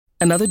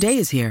Another day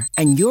is here,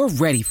 and you're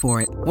ready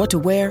for it. What to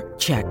wear?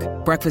 Check.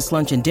 Breakfast,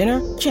 lunch, and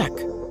dinner? Check.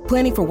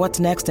 Planning for what's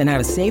next and how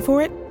to save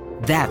for it?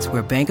 That's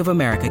where Bank of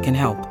America can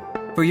help.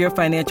 For your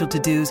financial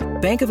to-dos,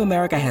 Bank of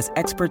America has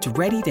experts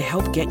ready to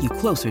help get you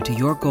closer to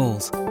your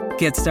goals.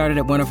 Get started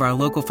at one of our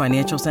local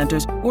financial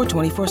centers or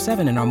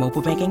 24/7 in our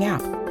mobile banking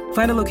app.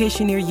 Find a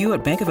location near you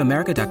at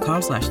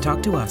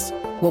bankofamerica.com/talktous.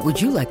 What would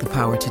you like the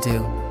power to do?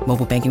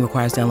 Mobile banking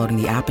requires downloading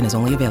the app and is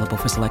only available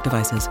for select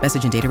devices.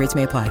 Message and data rates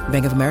may apply.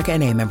 Bank of America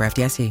N.A., member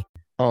FDIC.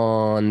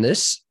 On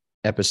this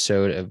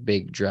episode of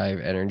Big Drive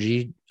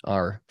Energy,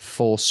 our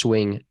full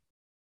swing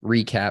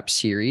recap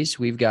series,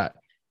 we've got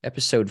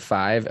episode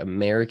 5,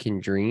 American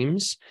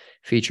Dreams,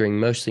 featuring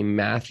mostly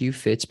Matthew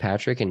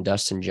Fitzpatrick and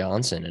Dustin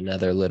Johnson,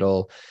 another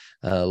little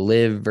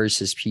live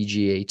versus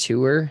PGA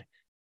Tour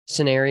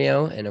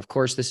scenario. And of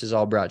course, this is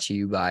all brought to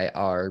you by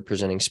our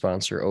presenting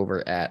sponsor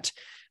over at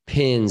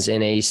Pins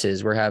and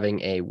Aces. We're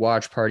having a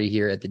watch party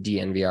here at the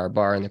DNVR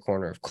bar in the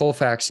corner of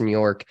Colfax and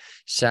York,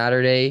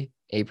 Saturday,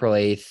 April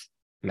 8th,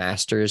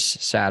 Masters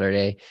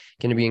Saturday.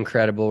 Going to be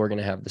incredible. We're going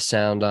to have the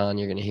sound on.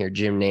 You're going to hear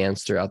Jim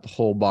Nance throughout the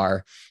whole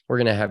bar. We're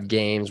going to have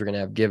games. We're going to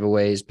have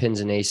giveaways.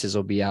 Pins and Aces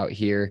will be out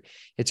here.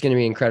 It's going to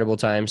be an incredible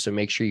time, so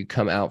make sure you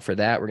come out for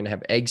that. We're going to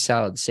have egg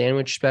salad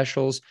sandwich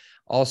specials,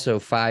 also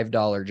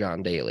 $5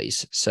 John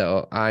Daly's.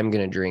 So I'm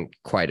going to drink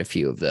quite a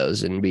few of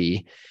those and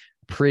be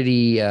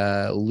pretty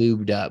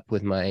lubed up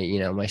with my,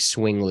 my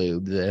swing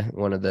lube,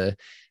 one of the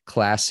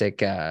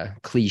classic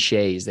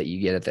cliches that you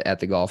get at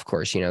the golf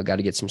course. Got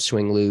to get some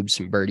swing lube,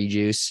 some birdie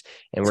juice,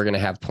 and we're going to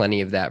have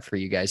plenty of that for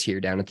you guys here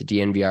down at the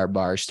DNVR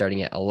bar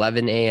starting at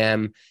 11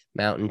 a.m.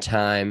 Mountain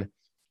Time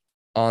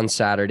on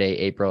Saturday,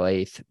 April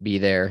 8th. Be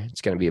there.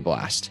 It's going to be a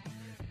blast.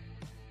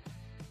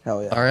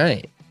 Hell yeah. All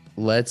right,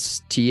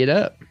 let's tee it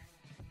up.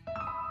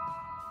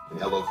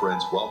 Hello,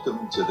 friends.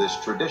 Welcome to this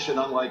tradition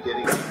unlike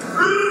any.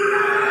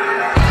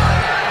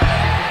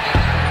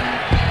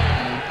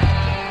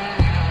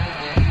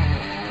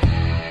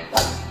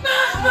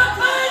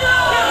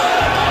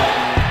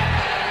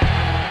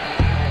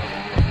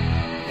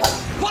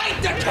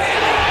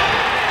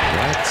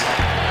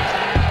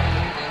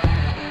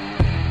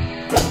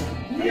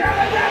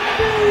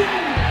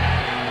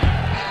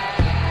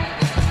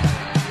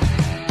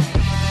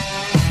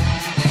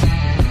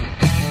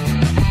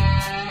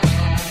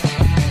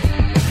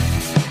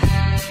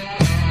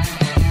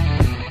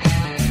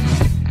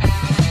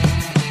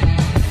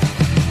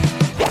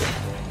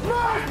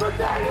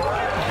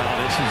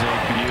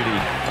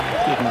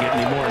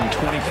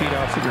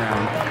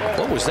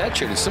 What was that,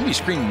 Did somebody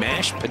scream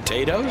mashed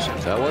potatoes?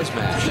 That was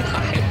mashed.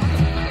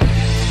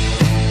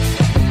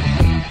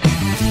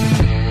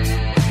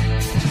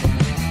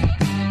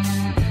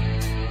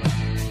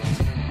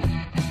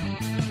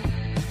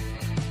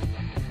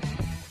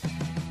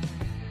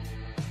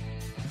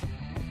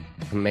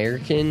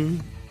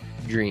 American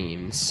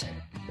Dreams.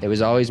 It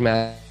was always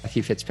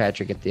Matthew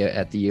Fitzpatrick at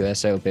the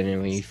U.S. Open,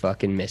 and we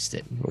fucking missed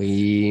it.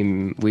 We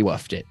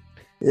wuffed it.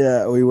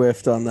 Yeah, we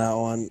whiffed on that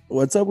one.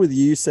 What's up with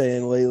you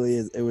saying lately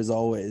it was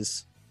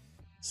always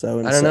so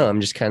insane? I don't know. I'm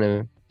just kind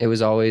of, it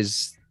was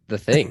always the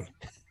thing.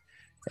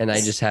 And I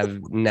just have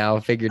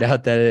now figured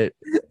out that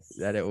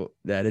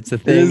it's a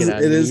thing.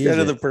 It is kind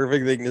of the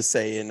perfect thing to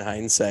say in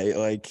hindsight.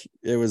 Like,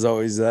 it was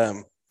always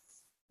them.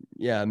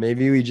 Yeah,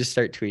 maybe we just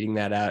start tweeting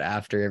that out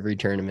after every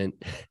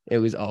tournament. It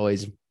was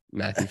always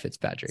Matthew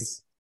Fitzpatrick.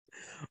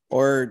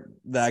 Or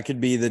that could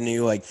be the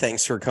new, like,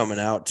 thanks for coming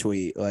out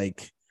tweet.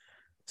 Like,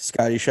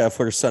 Scotty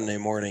Scheffler Sunday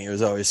morning. It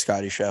was always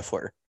Scotty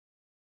Scheffler.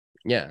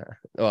 Yeah.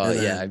 Well,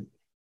 yeah.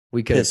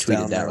 We could have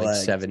tweeted that like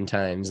 7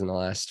 times in the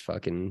last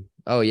fucking.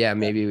 Oh, yeah.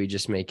 Maybe we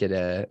just make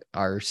it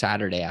our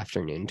Saturday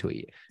afternoon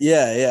tweet.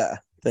 Yeah. Yeah.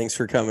 Thanks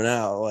for coming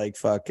out. Like,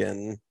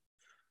 fucking.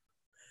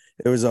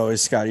 It was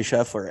always Scotty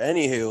Scheffler.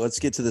 Anywho, let's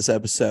get to this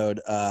episode.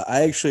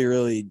 I actually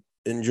really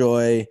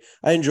enjoy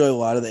a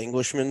lot of the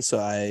Englishmen. So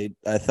I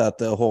thought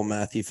the whole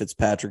Matthew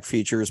Fitzpatrick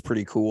feature was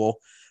pretty cool.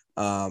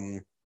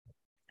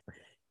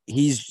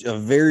 He's a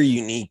very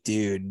unique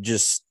dude,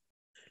 just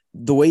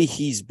the way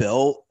he's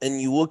built. And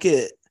you look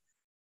at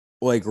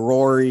like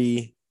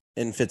Rory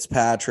and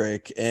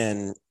Fitzpatrick,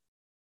 and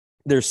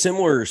they're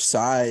similar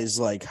size,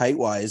 like height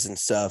wise and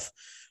stuff.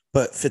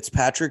 But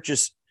Fitzpatrick,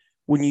 just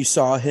when you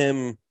saw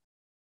him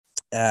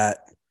at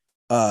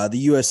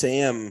the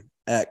USAM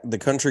at the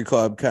country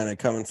club, kind of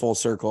coming full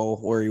circle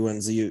where he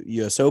wins the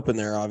US Open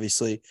there,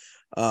 obviously.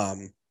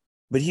 But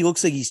he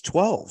looks like he's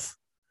 12.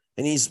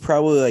 And he's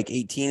probably like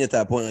 18 at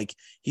that point. Like,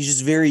 he's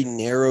just very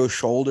narrow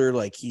shouldered.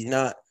 Like, he's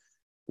not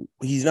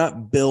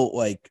built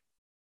like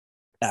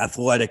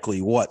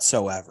athletically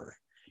whatsoever.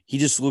 He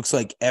just looks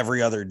like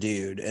every other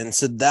dude. And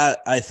so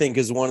that, I think,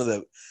 is one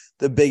of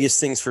the biggest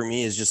things for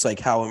me, is just like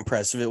how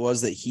impressive it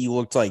was that he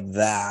looked like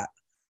that.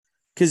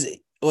 Because,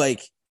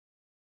 like,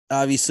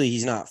 obviously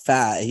he's not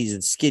fat. He's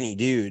a skinny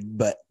dude,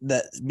 but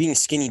that being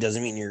skinny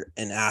doesn't mean you're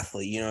an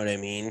athlete. You know what I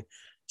mean?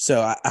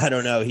 So I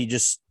don't know. He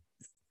just,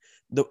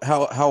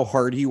 how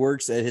hard he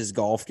works at his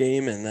golf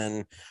game, and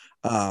then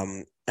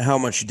how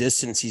much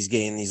distance he's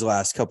gained these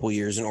last couple of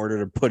years in order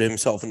to put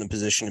himself in the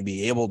position to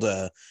be able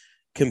to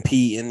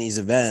compete in these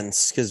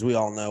events. Cause we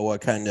all know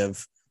what kind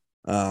of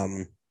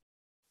God,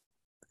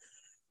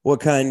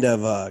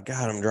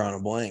 I'm drawing a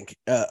blank,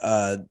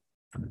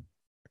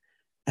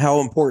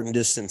 how important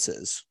distance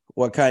is.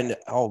 What kind of,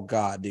 oh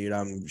God, dude,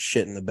 I'm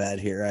shitting the bed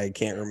here. I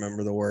can't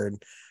remember the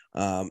word.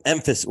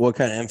 Emphasis. What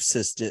kind of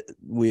emphasis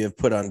we have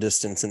put on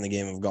distance in the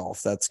game of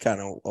golf? That's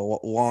kind of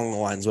along the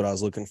lines what I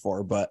was looking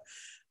for. But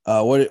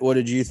what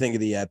did you think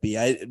of the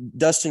Epi?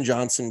 Dustin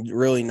Johnson,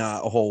 really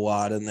not a whole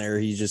lot in there.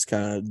 He's just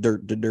kind of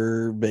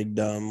dirt, big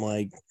dumb,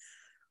 like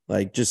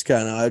just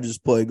kind of, I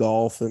just play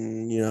golf,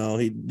 and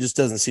he just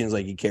doesn't seem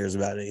like he cares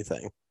about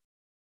anything.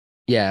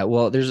 Yeah,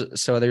 well,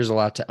 there's a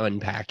lot to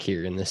unpack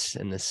here in this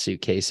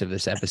suitcase of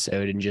this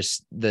episode and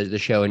just the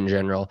show in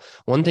general.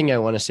 One thing I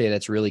want to say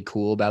that's really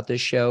cool about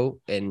this show,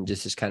 and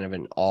just is kind of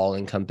an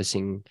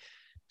all-encompassing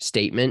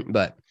statement,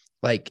 but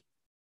like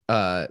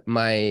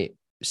my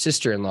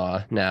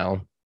sister-in-law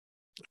now,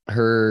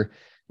 her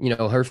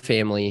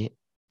family,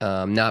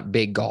 not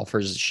big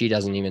golfers. She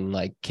doesn't even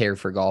like care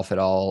for golf at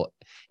all.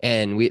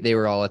 And they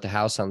were all at the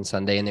house on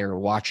Sunday, and they were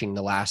watching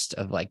the last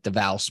of like the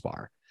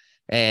Valspar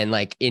and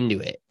like into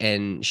it.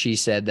 And she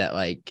said that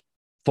like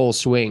Full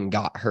Swing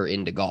got her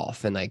into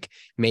golf and like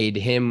made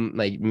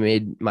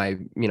my,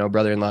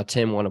 brother-in-law,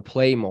 Tim, want to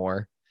play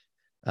more.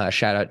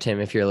 Shout out Tim,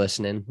 if you're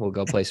listening, we'll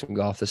go play some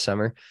golf this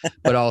summer,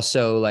 but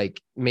also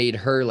like made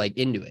her like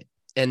into it.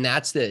 And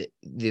that's the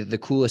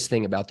coolest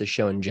thing about the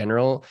show in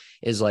general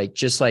is like,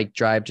 just like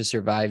Drive to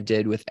Survive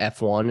did with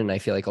F1. And I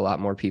feel like a lot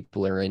more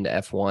people are into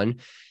F1.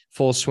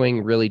 Full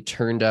Swing really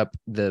turned up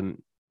the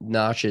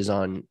notches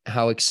on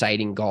how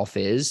exciting golf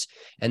is.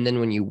 And then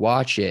when you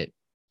watch it,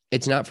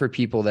 it's not for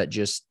people that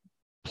just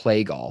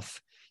play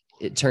golf.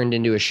 It turned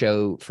into a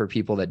show for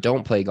people that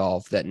don't play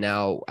golf that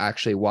now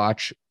actually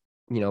watch,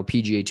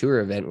 PGA Tour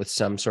event with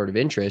some sort of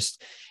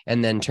interest,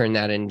 and then turn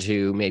that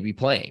into maybe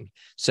playing.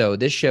 So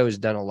this show has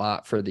done a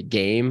lot for the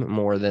game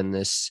more than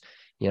this,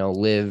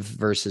 live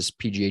versus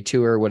PGA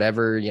Tour,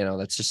 whatever,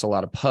 that's just a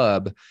lot of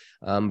pub.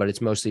 But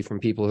it's mostly from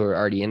people who are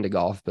already into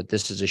golf. But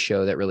this is a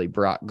show that really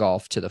brought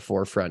golf to the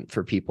forefront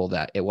for people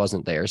that it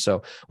wasn't there. So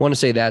I want to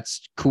say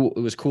that's cool.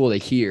 It was cool to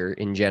hear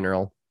in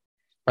general.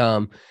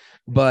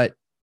 But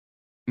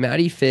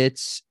Matty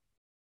Fitz,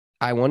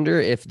 I wonder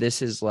if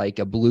this is like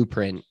a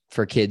blueprint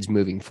for kids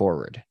moving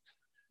forward.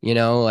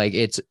 Like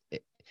it's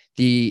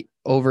the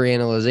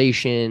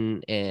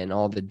overanalyzation and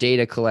all the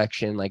data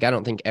collection. Like, I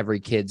don't think every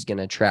kid's going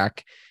to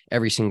track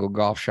every single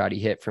golf shot he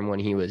hit from when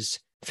he was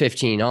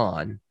 15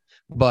 on.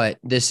 But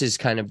this is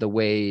kind of the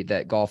way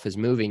that golf is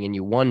moving. And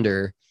you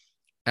wonder,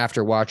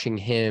 after watching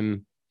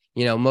him,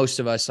 most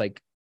of us,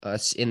 like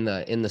us in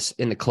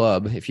the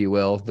club, if you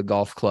will, the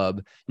golf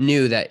club,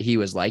 knew that he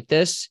was like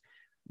this.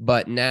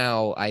 But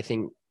now I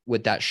think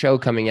with that show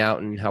coming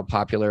out and how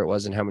popular it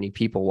was and how many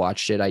people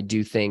watched it, I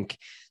do think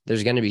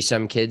there's going to be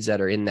some kids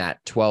that are in that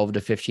 12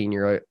 to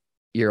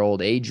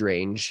 15-year-old age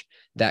range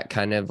that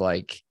kind of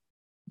like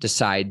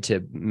decide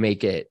to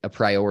make it a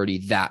priority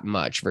that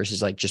much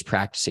versus like just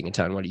practicing a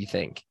ton. What do you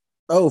think?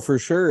 Oh, for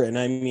sure. And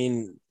I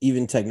mean,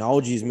 even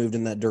technology has moved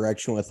in that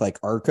direction with like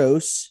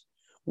Arcos,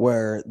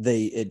 where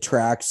it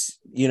tracks,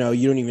 you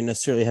don't even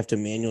necessarily have to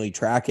manually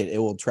track it. It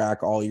will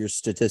track all your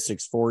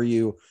statistics for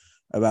you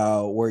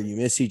about where you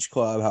miss each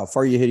club, how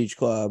far you hit each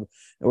club.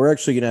 And we're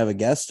actually going to have a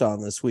guest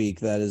on this week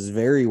that is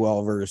very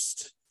well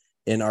versed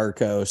in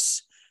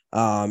Arcos,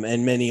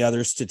 and many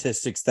other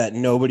statistics that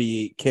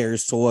nobody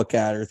cares to look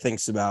at or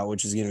thinks about,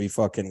 which is going to be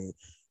fucking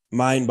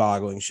mind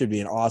boggling. Should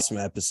be an awesome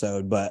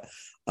episode. But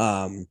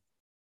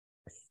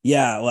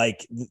yeah,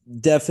 like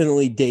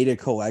definitely data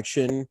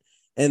collection.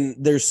 And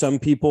there's some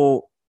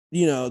people,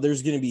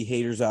 there's going to be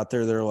haters out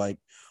there that are like,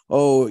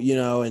 oh,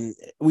 and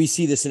we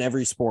see this in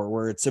every sport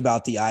where it's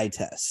about the eye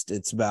test.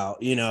 It's about,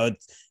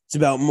 it's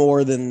about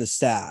more than the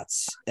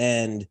stats.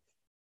 And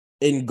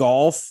in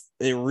golf,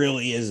 it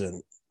really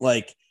isn't.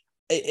 Like,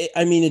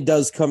 it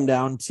does come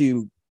down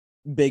to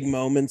big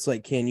moments.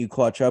 Like, can you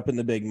clutch up in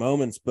the big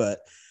moments? But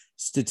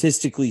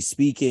statistically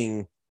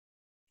speaking,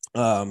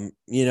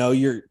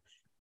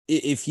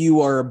 if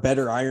you are a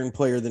better iron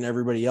player than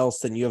everybody else,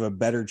 then you have a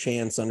better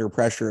chance under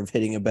pressure of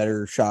hitting a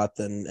better shot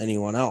than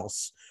anyone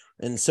else,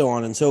 and so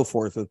on and so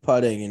forth with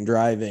putting and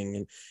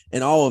driving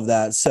and all of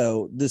that.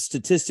 So the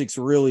statistics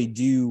really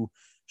do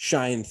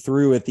shine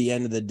through at the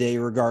end of the day,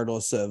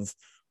 regardless of,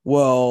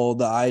 well,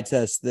 the eye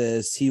test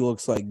this, he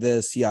looks like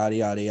this, yada,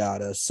 yada,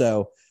 yada.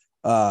 So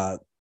I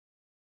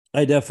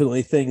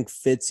definitely think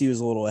Fitzy was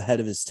a little ahead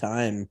of his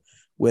time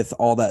with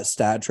all that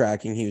stat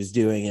tracking he was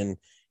doing. And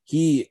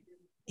he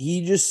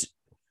just,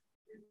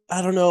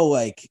 I don't know,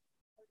 like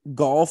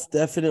golf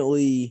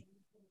definitely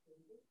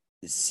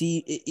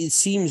it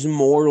seems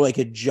more like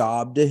a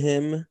job to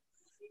him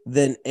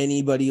than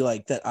anybody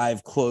like that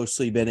I've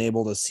closely been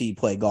able to see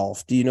play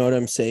golf. Do you know what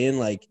I'm saying?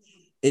 Like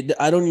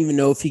I don't even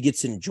know if he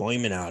gets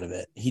enjoyment out of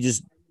it. He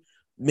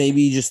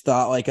just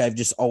thought like, I've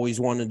just always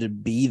wanted to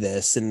be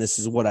this, and this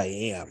is what I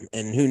am.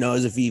 And who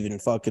knows if he even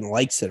fucking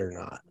likes it or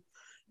not.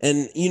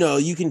 And,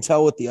 you can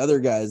tell with the other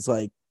guys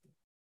like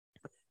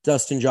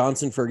Dustin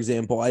Johnson, for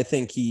example. I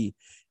think he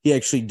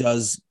actually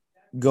does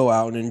go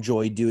out and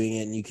enjoy doing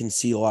it. And you can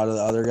see a lot of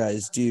the other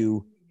guys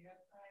do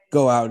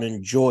go out and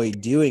enjoy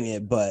doing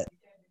it. But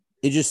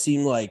it just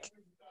seemed like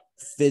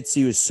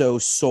Fitzy was so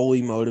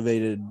solely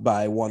motivated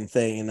by one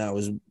thing, and that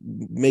was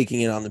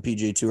making it on the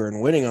PGA Tour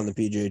and winning on the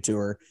PGA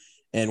Tour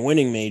and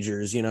winning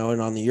majors, and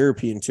on the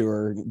European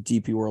Tour,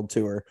 DP World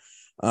Tour.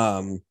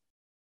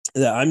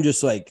 That I'm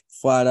just like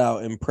flat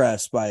out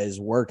impressed by his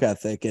work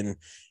ethic. And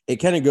it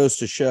kind of goes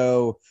to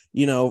show,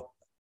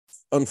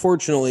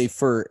 unfortunately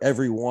for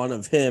every one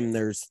of him,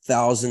 there's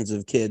thousands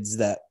of kids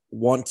that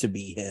want to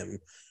be him,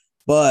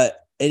 but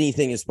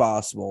anything is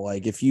possible.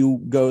 Like if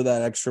you go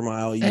that extra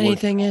mile,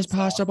 anything is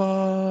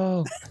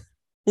possible.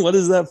 What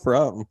is that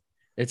from?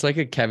 It's like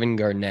a Kevin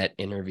Garnett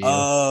interview.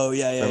 Oh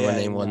yeah. From when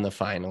they won the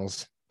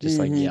finals, just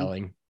like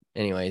yelling.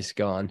 Anyways,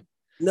 go on.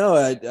 No,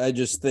 I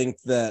just think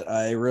that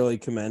I really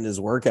commend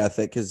his work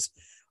ethic, because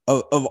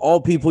of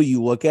all people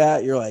you look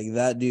at, you're like,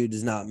 that dude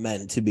is not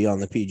meant to be on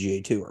the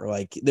PGA Tour.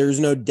 Like there's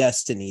no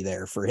destiny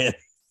there for him.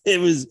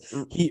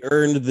 He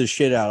earned the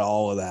shit out of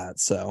all of that.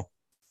 So.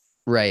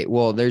 Right.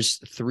 Well, there's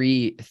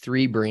three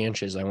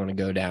branches I want to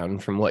go down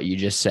from what you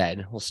just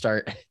said. We'll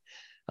start.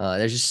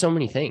 There's just so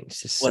many things.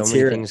 Just so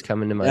many things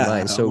come into my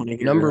mind. So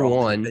number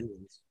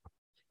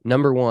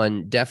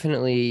one,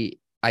 definitely,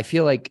 I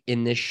feel like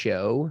in this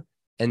show,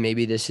 and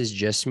maybe this is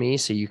just me,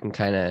 so you can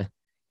kind of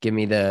give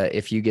me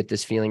if you get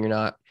this feeling or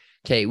not.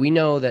 Okay, we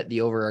know that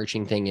the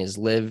overarching thing is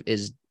LIV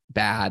is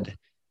bad,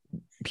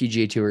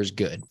 PGA Tour is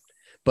good.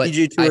 But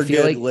PGA Tour I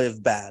feel good, like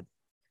LIV bad.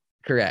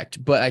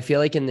 Correct. But I feel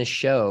like in this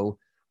show,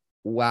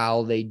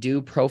 while they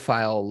do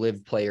profile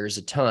LIV players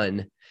a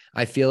ton,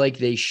 I feel like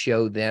they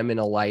show them in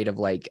a light of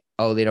like,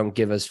 oh, they don't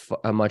give us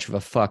much of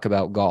a fuck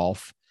about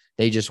golf.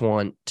 They just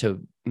want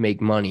to make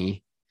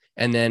money.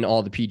 And then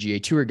all the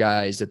PGA Tour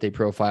guys that they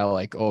profile,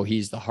 like, oh,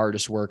 he's the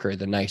hardest worker,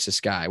 the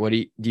nicest guy. What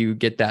do you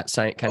get that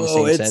kind of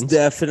same sense?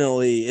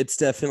 It's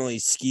definitely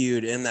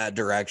skewed in that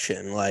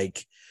direction.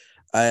 Like,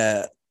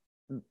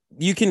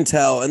 you can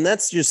tell, and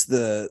that's just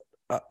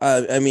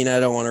I mean, I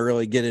don't want to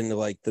really get into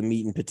like the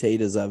meat and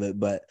potatoes of it,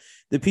 but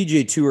the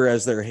PGA Tour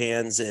has their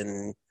hands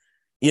in,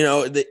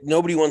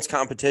 nobody wants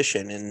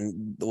competition,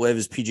 and the LIV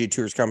is PGA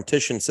Tour's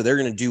competition. So they're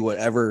going to do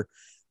whatever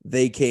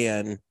they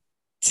can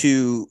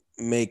to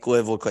make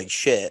LIV look like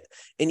shit.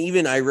 And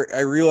even I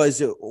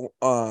realized it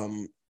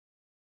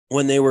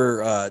when they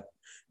were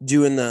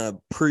doing the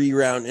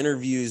pre-round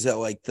interviews at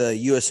like the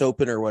US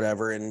Open or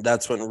whatever, and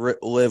that's when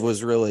LIV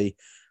was really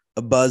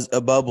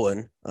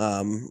buzzing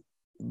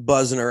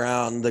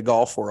around the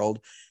golf world.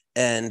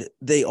 And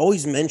they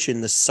always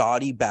mention the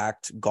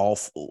Saudi-backed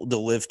golf, the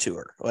LIV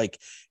Tour. Like,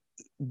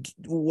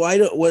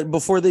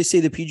 before they say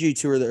the PGA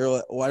Tour, they're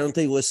like, why don't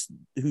they list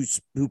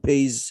who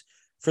pays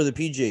for the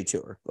PGA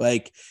Tour?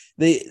 Like,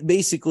 the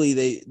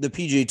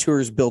PGA Tour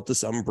has built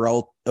this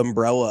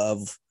umbrella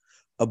of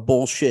a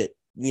bullshit,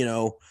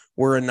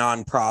 we're a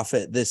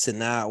nonprofit, this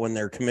and that, when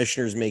their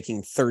commissioner's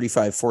making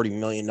 $35-40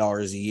 million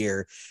a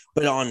year.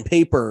 But on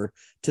paper,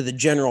 to the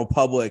general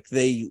public,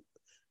 they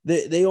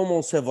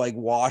almost have like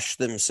washed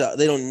themselves.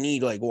 They don't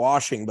need like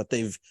washing, but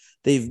they've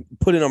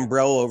put an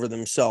umbrella over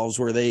themselves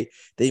where they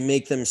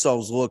make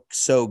themselves look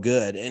so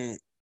good. And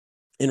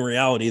in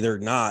reality, they're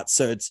not.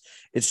 So it's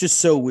just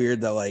so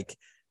weird that like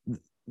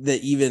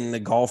that even the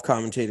golf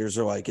commentators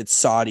are like, it's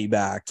Saudi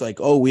backed. Like,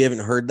 oh, we haven't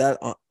heard that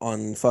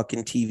on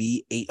fucking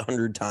TV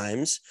 800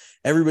 times.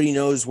 Everybody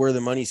knows where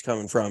the money's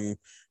coming from.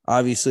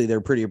 Obviously,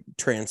 they're pretty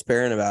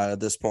transparent about it at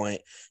this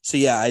point. So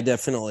yeah, I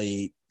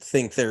definitely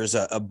think there's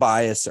a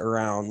bias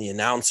around the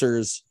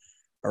announcers,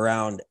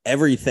 around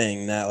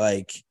everything that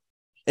like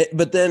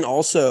but then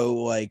also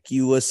like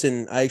you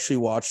listen, I actually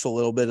watched a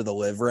little bit of the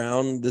LIV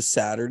round this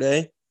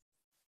Saturday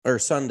or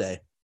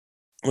Sunday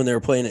when they were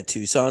playing at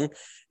Tucson,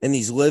 and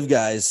these LIV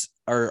guys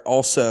are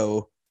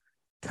also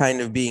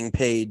kind of being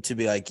paid to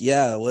be like,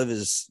 yeah, LIV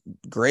is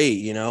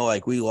great,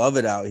 like we love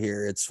it out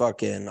here, it's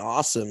fucking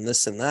awesome,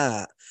 this and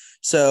that.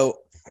 So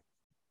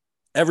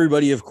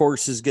everybody, of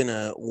course, is going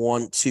to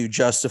want to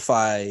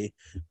justify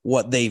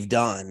what they've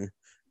done,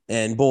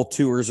 and both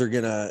tours are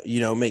going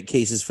to, make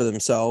cases for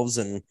themselves.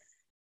 And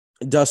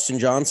Dustin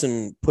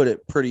Johnson put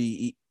it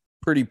pretty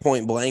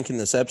point blank in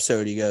this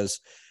episode. He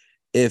goes,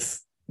 if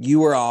you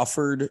were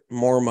offered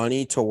more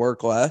money to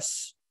work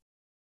less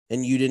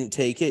and you didn't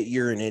take it,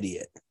 you're an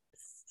idiot.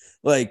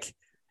 Like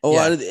a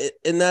lot of it,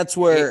 and that's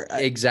where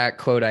exact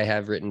quote I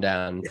have written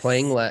down.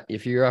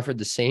 If you're offered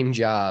the same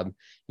job,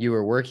 you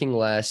were working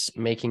less,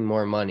 making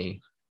more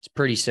money. It's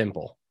pretty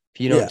simple. If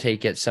you don't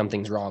take it,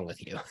 something's wrong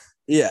with you.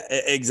 Yeah,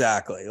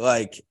 exactly.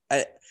 Like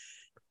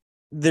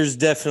there's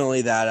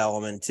definitely that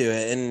element to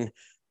it. And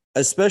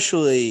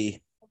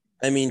especially,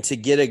 I mean, to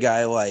get a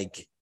guy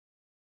like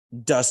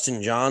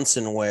Dustin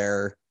Johnson,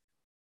 where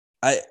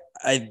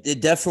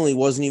it definitely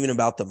wasn't even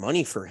about the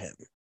money for him.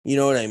 You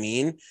know what I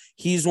mean?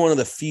 He's one of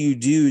the few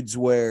dudes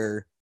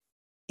where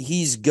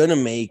he's gonna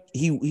make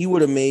he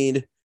would have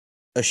made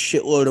a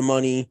shitload of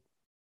money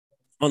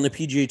on the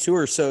PGA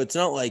Tour. So it's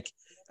not like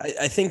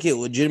I think it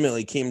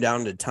legitimately came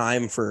down to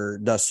time for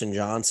Dustin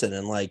Johnson.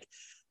 And like,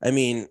 I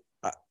mean,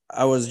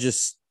 I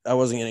wasn't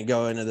going to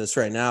go into this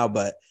right now,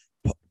 but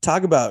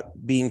talk about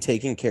being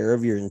taken care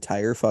of your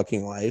entire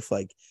fucking life.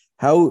 Like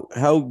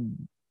how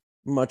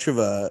much of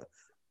a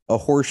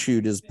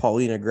horseshoe does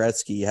Paulina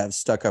Gretzky have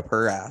stuck up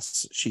her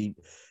ass? She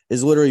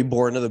is literally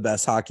born to the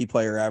best hockey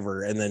player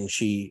ever. And then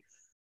she,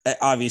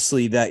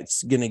 obviously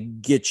that's going to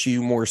get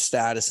you more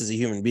status as a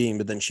human being,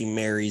 but then she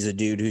marries a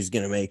dude who's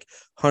going to make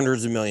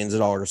hundreds of millions of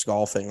dollars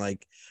golfing.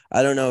 Like,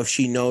 I don't know if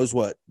she knows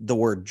what the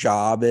word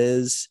job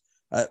is.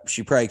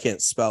 She probably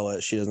can't spell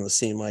it. She doesn't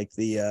seem like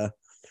the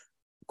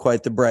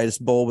quite the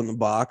brightest bulb in the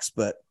box,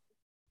 but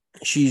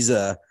she's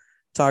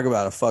talk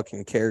about a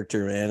fucking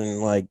character, man.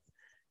 And like,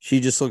 she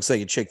just looks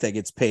like a chick that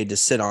gets paid to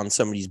sit on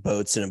somebody's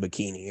boats in a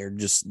bikini, or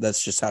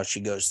that's just how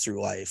she goes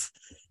through life.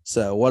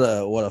 So what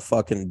a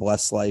fucking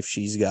blessed life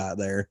she's got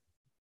there.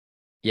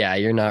 Yeah,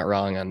 you're not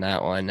wrong on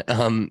that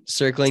one.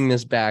 Circling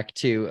this back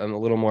to a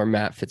little more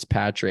Matt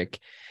Fitzpatrick.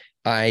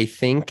 I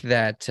think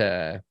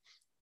that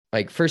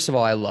like, first of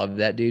all, I love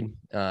that dude.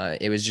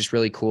 It was just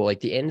really cool. Like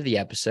the end of the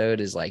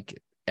episode is like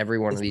every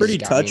one of these pretty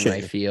got me in touching.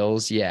 my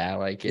feels. Yeah,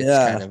 like it's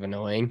kind of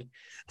annoying.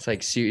 It's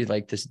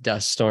like this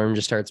dust storm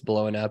just starts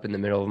blowing up in the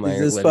middle of my Is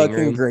this living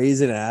fucking room.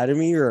 Grey's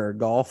Anatomy or a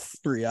golf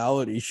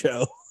reality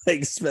show?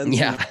 Like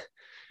Spencer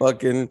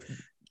fucking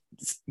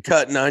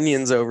cutting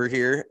onions over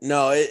here.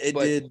 No, it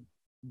did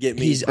get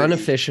me. He's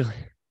unofficially.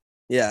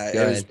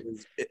 Yeah,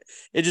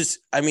 it just,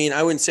 I mean,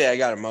 I wouldn't say I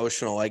got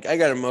emotional. Like I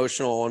got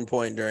emotional at one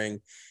point during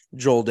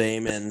Joel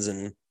Damon's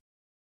and,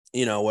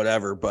 you know,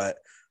 whatever, but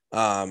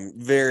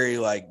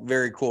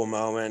very cool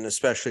moment,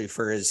 especially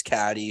for his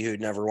caddy who'd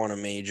never won a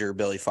major,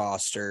 Billy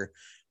Foster,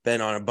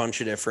 been on a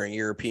bunch of different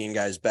European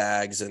guys'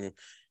 bags, and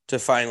to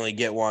finally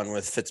get one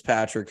with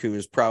Fitzpatrick, who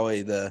was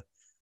probably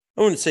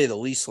I wouldn't say the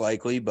least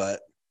likely,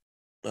 but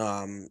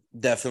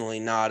definitely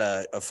not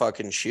a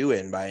fucking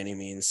shoe-in by any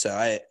means.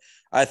 So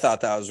I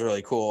thought that was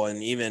really cool.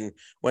 And even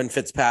when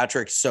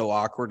Fitzpatrick so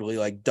awkwardly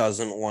like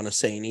doesn't want to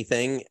say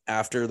anything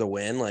after the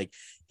win, like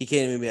he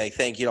can't even be like,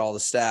 thank you to all the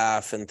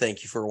staff and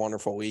thank you for a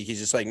wonderful week. He's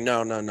just like,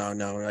 no,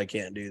 I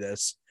can't do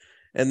this.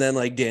 And then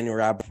like Daniel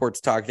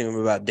Rappaport's talking to him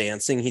about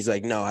dancing. He's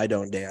like, no, I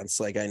don't dance.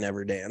 Like I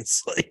never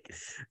dance. Like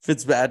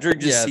Fitzpatrick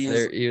just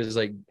seems he was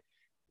like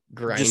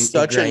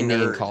grinding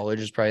in college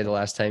is probably the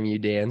last time you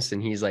danced.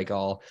 And he's like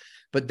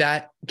but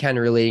that kind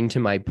of relating to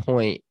my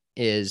point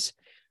is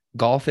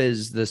golf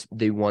is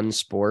the one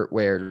sport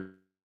where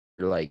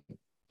like,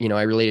 you know,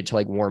 I relate it to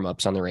like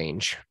warm-ups on the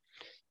range.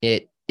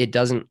 It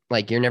doesn't,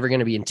 like, you're never going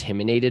to be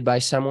intimidated by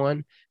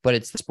someone, but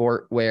it's the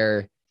sport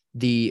where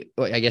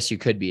I guess you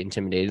could be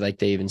intimidated. Like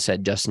they even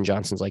said, Dustin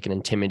Johnson's like an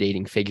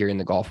intimidating figure in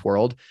the golf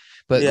world,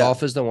 but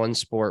golf is the one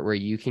sport where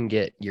you can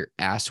get your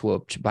ass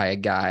whooped by a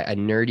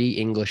nerdy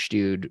English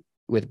dude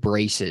with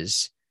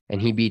braces,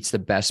 and he beats the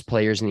best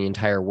players in the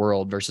entire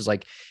world versus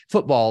like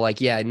football.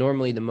 Like, yeah,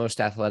 normally the most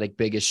athletic,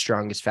 biggest,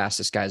 strongest,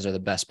 fastest guys are the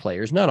best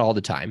players. Not all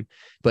the time,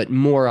 but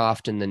more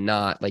often than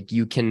not, like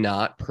you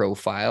cannot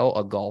profile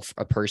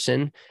a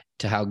person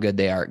to how good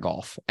they are at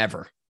golf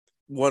ever.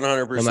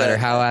 100%. No matter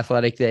how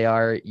athletic they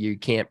are, you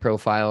can't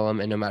profile them.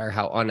 And no matter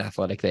how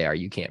unathletic they are,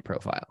 you can't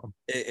profile them.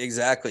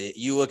 Exactly.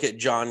 You look at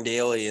John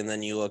Daly and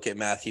then you look at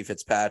Matthew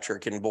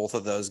Fitzpatrick, and both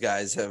of those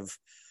guys have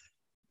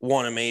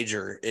won a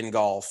major in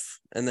golf.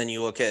 And then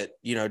you look at,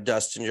 you know,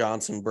 Dustin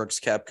Johnson, Brooks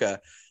Koepka.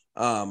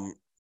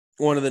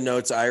 One of the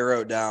notes I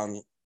wrote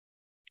down,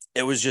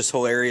 it was just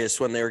hilarious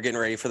when they were getting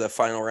ready for the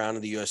final round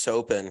of the US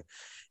Open,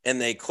 and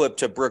they clipped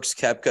to Brooks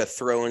Koepka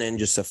throwing in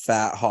just a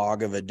fat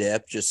hog of a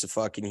dip, just a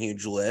fucking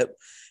huge lip.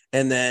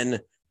 And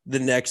then the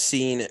next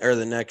scene, or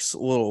the next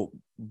little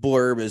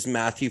blurb, is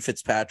Matthew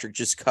Fitzpatrick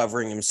just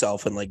covering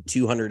himself in like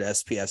 200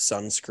 SPF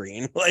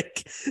sunscreen.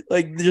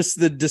 like just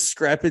the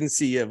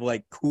discrepancy of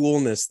like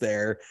coolness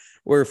there,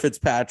 where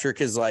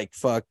Fitzpatrick is like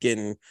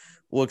fucking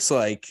looks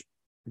like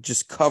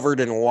just covered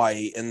in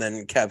white, and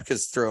then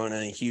Koepka's throwing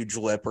in a huge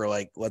lip, or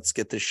like, let's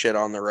get this shit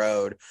on the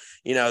road.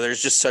 You know,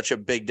 there's just such a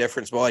big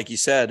difference. But like you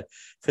said,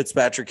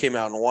 Fitzpatrick came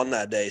out and won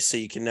that day, so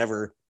you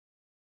never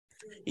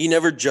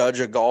judge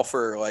a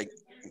golfer. Like,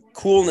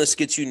 coolness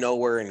gets you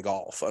nowhere in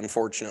golf,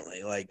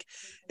 unfortunately. Like,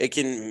 it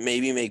can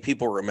maybe make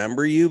people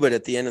remember you, but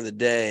at the end of the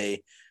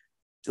day,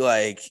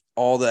 like,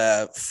 all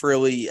that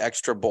frilly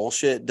extra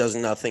bullshit does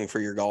nothing for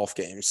your golf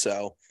game.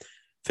 So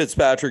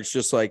Fitzpatrick's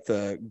just like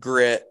the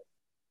grit,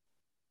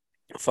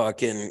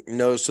 fucking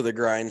nose to the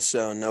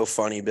grindstone, no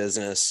funny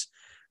business,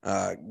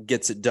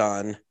 gets it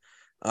done.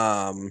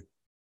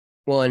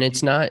 Well, and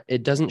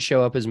it doesn't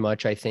show up as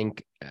much, I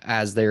think,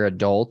 as they're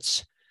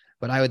adults.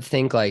 But I would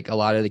think like a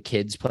lot of the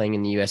kids playing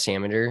in the US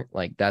Amateur,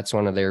 like that's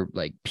one of their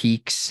like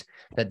peaks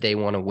that they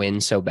want to win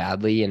so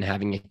badly. And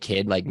having a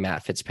kid like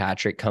Matt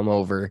Fitzpatrick come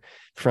over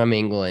from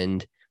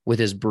England with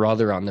his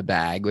brother on the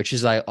bag, which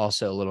is like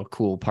also a little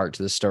cool part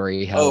to the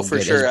story. How for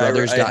good sure. His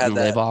brother's I gotten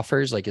live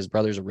offers. Like his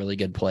brother's a really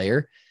good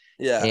player.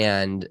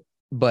 Yeah.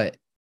 But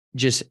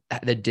just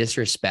the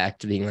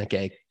disrespect being like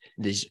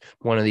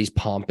one of these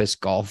pompous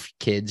golf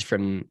kids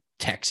from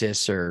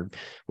Texas or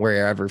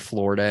wherever,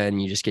 Florida,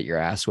 and you just get your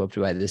ass whooped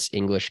by this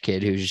English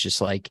kid who's just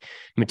like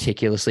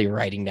meticulously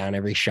writing down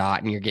every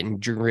shot and you're getting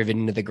driven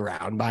into the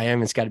ground by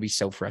him. It's got to be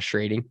so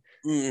frustrating.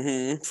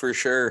 For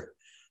sure.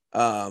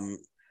 I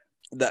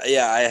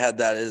had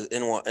that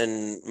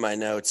in my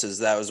notes, as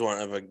that was one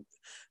of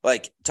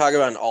talk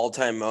about an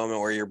all-time moment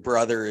where your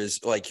brother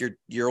is like your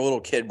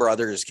little kid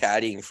brother is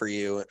caddying for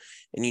you,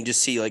 and you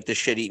just see like the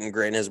shit-eating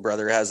grin his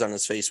brother has on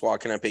his face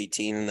walking up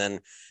 18, and then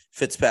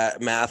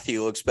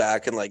Matthew looks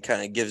back and like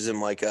kind of gives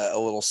him like a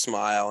little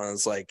smile, and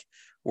it's like,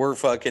 we're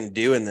fucking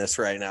doing this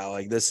right now.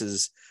 Like, this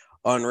is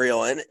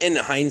unreal. And in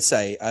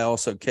hindsight, I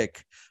also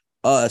kick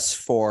us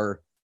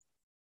for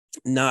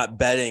not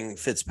betting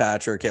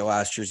Fitzpatrick at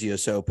last year's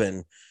US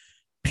Open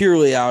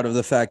purely out of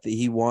the fact that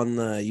he won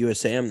the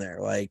USAM there.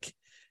 Like,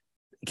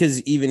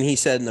 because even he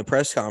said in the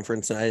press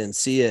conference, and I didn't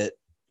see it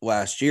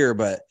last year,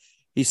 but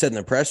he said in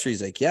the press,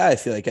 he's like, yeah, I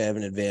feel like I have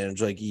an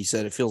advantage. Like he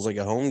said, it feels like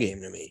a home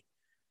game to me.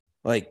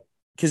 Like,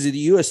 because of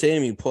the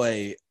USAM you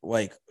play,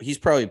 like he's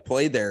probably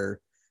played there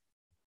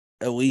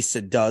at least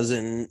a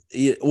dozen.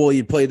 He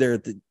played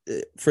there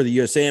for the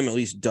USAM at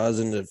least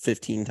dozen to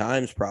 15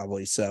 times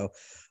probably. So,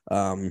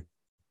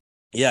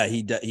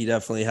 he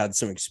definitely had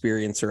some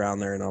experience around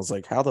there. And I was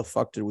like, how the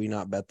fuck did we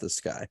not bet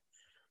this guy?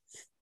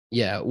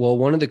 Yeah. Well,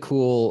 one of the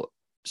cool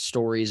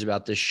stories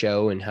about this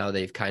show and how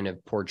they've kind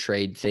of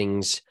portrayed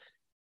things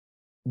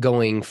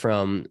going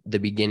from the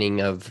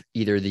beginning of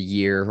either the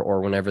year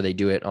or whenever they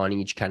do it on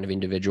each kind of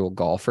individual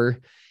golfer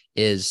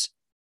is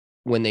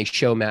when they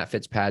show Matt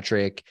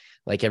Fitzpatrick,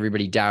 like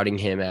everybody doubting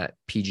him at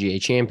PGA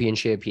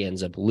Championship, he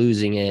ends up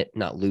losing it.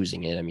 Not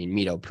losing it. I mean,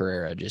 Mito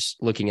Pereira,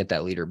 just looking at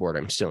that leaderboard,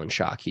 I'm still in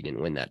shock he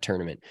didn't win that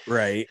tournament.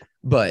 Right.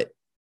 But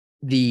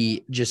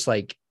just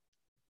like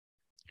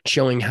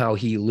showing how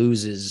he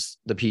loses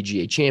the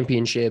PGA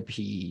Championship,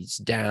 he's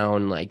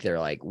down, like they're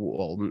like,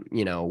 well,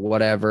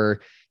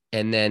 whatever.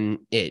 And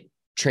then it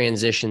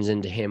transitions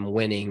into him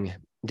winning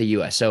the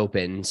US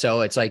Open.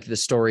 So it's like the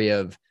story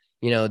of,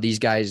 these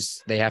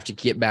guys, they have to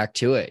get back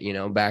to it,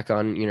 back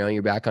on,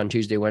 you're back on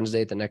Tuesday, Wednesday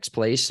at the next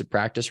place, the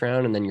practice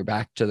round, and then you're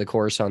back to the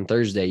course on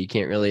Thursday. You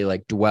can't really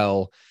like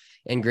dwell,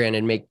 and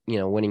granted,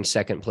 winning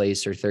second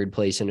place or third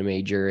place in a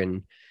major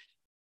and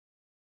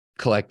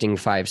collecting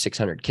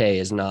 500-600K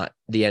is not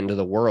the end of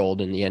the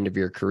world and the end of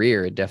your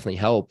career. It definitely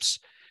helps,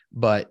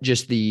 but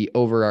just the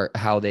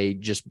how they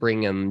just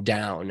bring him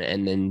down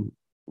and then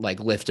like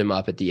lift him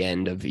up at the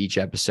end of each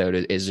episode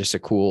is just a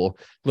cool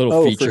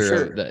little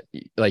feature of that,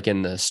 like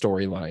in the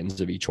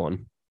storylines of each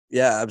one.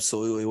 Yeah,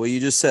 absolutely. Well, you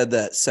just said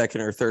that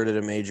second or third at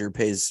a major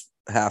pays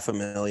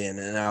 $500,000,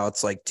 and now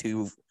it's like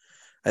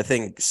I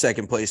think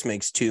second place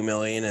makes 2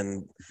 million.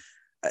 And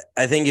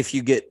I think if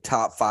you get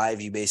top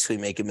 5, you basically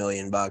make $1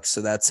 million. So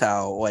that's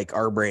how like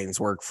our brains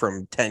work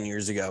from 10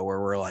 years ago,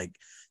 where we're like,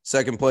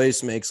 second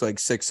place makes like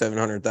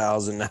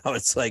 600,000-700,000. Now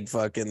it's like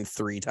fucking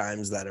 3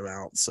 times that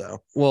amount.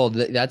 So, well,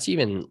 that's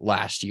even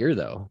last year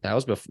though. That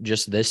was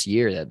just this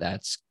year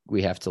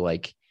we have to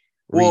like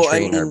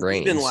retrain our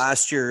brains. Even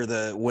last year,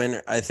 the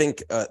winner, I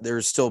think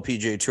there's still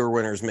PGA Tour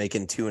winners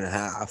making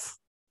 2.5.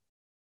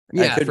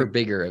 Yeah, for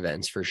bigger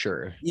events for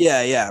sure.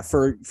 Yeah,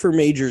 for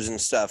majors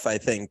and stuff, I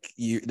think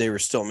they were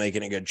still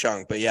making a good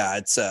chunk. But yeah,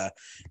 it's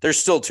there's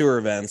still tour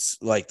events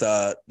like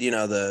the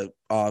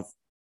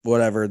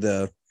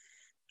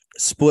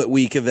split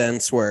week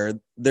events where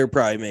they're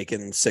probably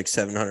making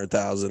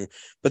 600,000-700,000.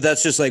 But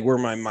that's just like where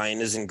my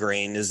mind is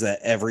ingrained, is that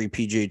every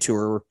PGA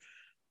Tour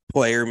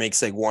player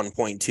makes like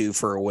 1.2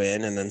 for a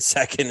win, and then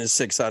second is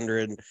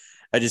 600.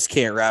 I just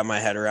can't wrap my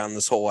head around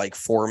this whole like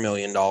 $4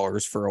 million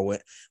for a win.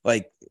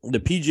 Like the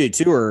PGA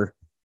Tour,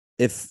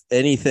 if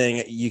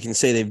anything, you can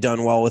say they've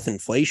done well with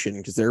inflation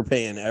because they're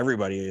paying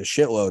everybody a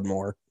shitload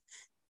more.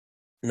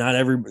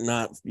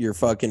 Not your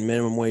fucking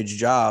minimum wage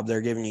job.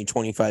 They're giving you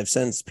 25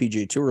 cents.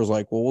 PGA Tour is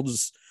like, well, we'll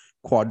just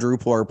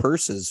quadruple our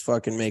purses,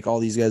 fucking make all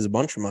these guys a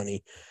bunch of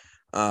money.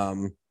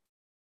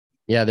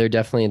 Yeah, they're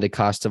definitely the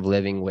cost of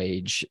living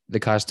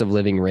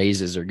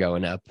raises are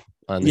going up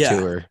on the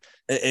tour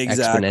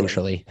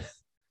exponentially.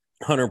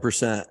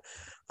 100%.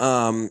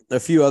 A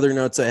few other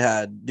notes I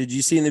had. Did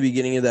you see in the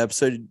beginning of the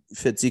episode,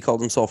 Fitzy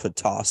called himself a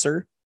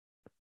tosser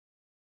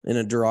in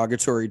a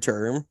derogatory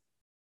term?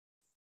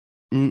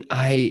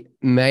 I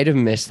might have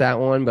missed that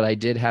one, but I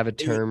did have a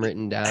term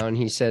written down.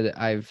 He said,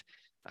 I've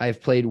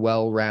played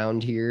well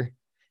round here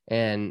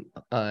and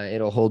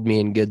it'll hold me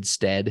in good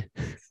stead.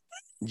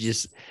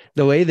 Just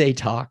the way they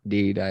talk,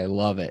 dude. I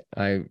love it.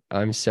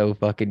 I'm so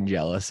fucking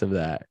jealous of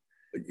that.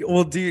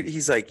 Well, dude,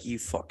 he's like, you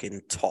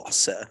fucking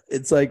tosser.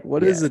 It's like,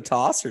 what is a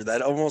tosser?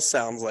 That almost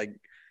sounds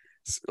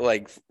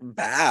like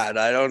bad.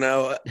 I don't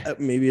know.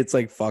 Maybe it's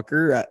like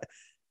fucker,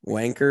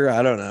 wanker.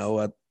 I don't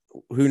know.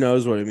 Who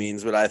knows what it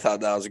means, but I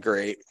thought that was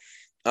great.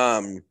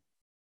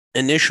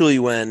 Initially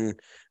when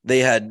they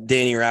had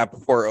Danny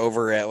Rappaport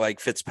over at like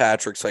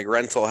Fitzpatrick's like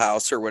rental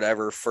house or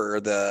whatever for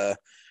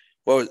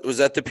was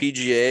that the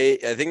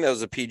PGA? I think that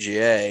was the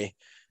PGA.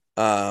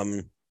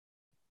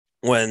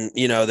 When,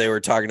 they were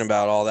talking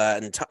about all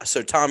that. And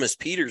so Thomas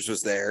Peters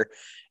was there,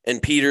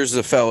 And Peters,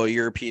 a fellow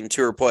European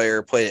Tour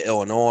player, played at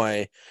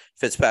Illinois.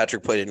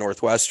 Fitzpatrick played at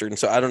Northwestern.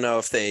 So I don't know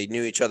if they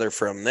knew each other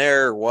from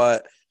there or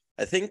what.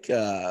 I think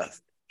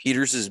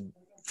Peters is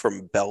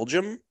from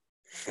Belgium,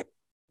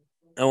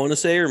 I want to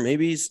say, or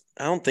maybe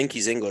I don't think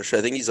he's English.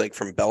 I think he's like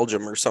from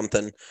Belgium or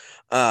something.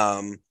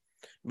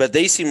 But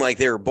they seem like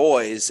they were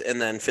boys. And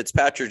then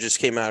Fitzpatrick just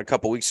came out a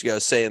couple weeks ago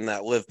saying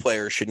that live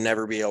players should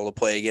never be able to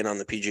play again on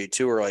the PGA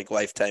Tour, like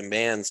lifetime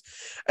bans.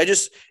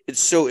 It's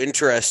so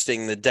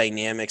interesting, the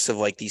dynamics of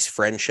like these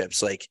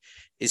friendships. Like,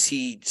 is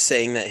he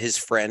saying that his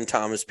friend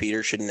Thomas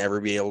Peters should never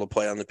be able to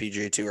play on the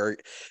PGA Tour?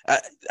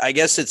 I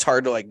guess it's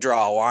hard to like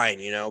draw a line,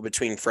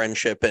 between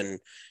friendship and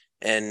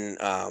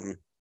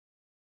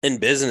in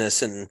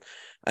business. And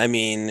I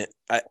mean,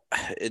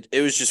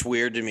 it was just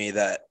weird to me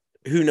that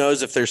who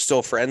knows if they're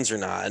still friends or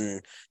not.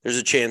 And there's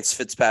a chance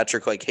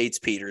Fitzpatrick like hates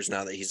Peters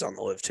now that he's on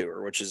the live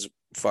tour, which is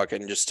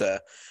fucking just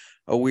a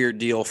weird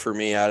deal for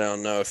me. I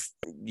don't know if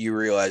you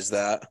realize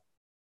that.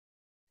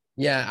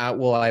 Yeah.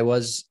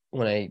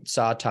 When I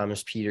saw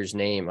Thomas Peters'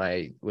 name,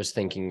 I was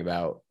thinking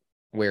about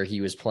where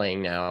he was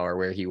playing now or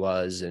where he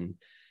was. And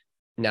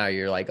now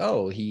you're like,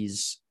 oh,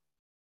 he's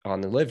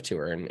on the live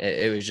tour. And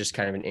it was just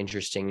kind of an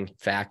interesting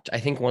fact. I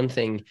think one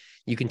thing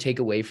you can take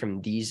away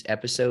from these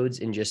episodes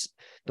and just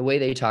the way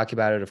they talk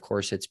about it, of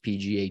course, it's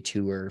PGA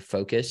Tour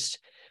focused,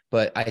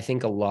 but I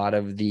think a lot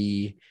of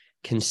the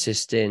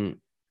consistent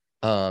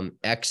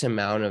X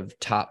amount of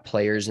top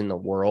players in the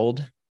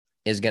world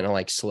is going to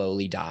like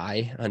slowly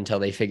die until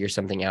they figure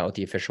something out with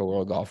the official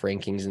world golf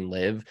rankings and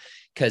live,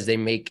 because they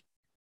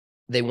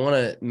want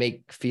to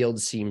make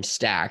fields seem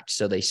stacked.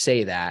 So they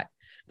say that,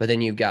 but then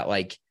you've got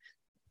like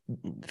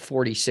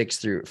 40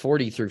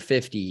 through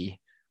 50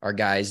 are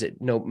guys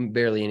that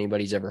barely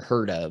anybody's ever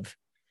heard of.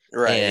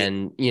 Right.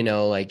 And,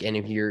 and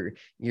if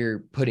you're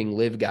putting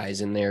live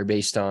guys in there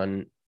based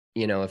on,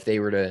 if they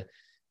were to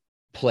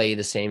play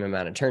the same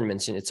amount of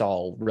tournaments, and it's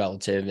all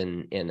relative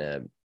in a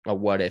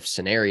what if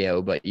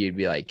scenario, but you'd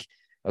be like,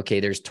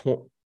 okay, there's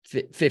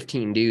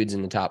 15 dudes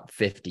in the top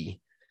 50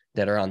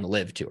 that are on the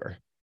live tour.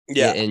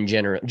 Yeah. In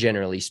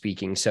generally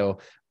speaking. So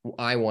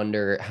I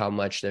wonder how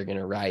much they're going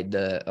to ride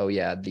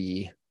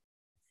the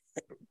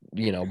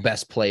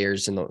best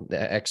players and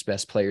the ex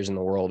best players in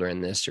the world are in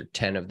this, or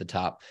 10 of the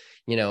top,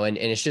 and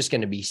it's just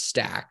going to be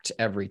stacked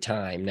every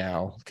time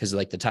now. Cause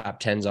like the top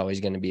 10 is always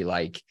going to be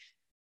like,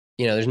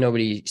 there's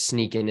nobody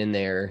sneaking in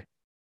there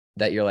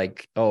that you're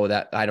like, oh,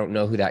 that I don't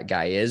know who that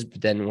guy is. But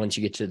then once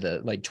you get to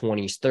the like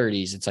 20s,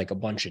 30s, it's like a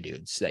bunch of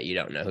dudes that you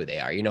don't know who they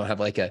are. You don't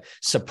have like a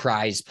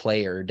surprise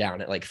player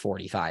down at like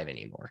 45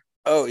 anymore.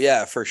 Oh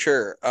yeah, for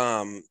sure.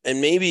 And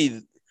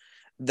maybe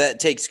that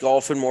takes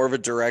golf in more of a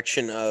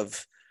direction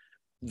of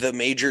the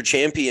major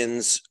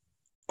champions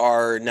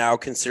are now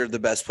considered the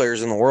best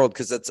players in the world,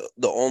 because that's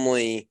the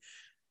only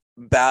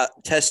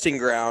testing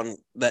ground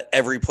that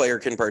every player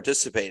can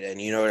participate in.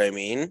 You know what I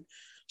mean?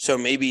 So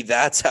maybe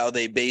that's how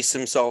they base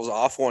themselves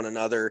off one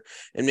another.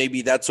 And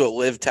maybe that's what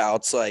live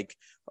touts like,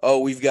 oh,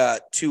 we've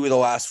got 2 of the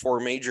last 4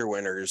 major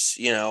winners,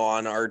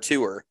 on our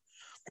tour.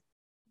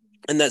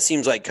 And that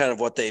seems like kind of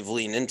what they've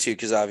leaned into,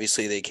 because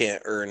obviously they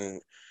can't earn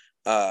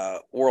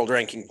world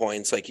ranking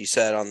points, like you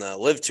said, on the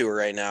live tour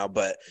right now.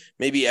 But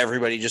maybe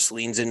everybody just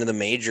leans into the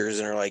majors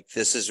and are like,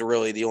 this is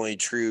really the only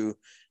true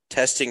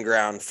testing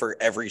ground for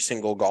every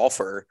single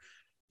golfer,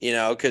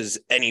 because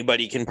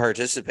anybody can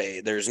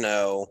participate. There's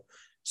no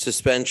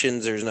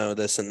suspensions, there's no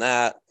this and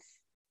that.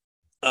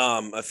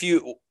 A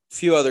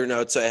few other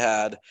notes I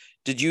had.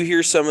 Did you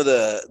hear some of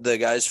the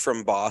guys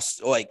from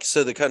Boston? Like,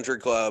 so the country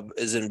club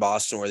is in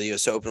Boston where the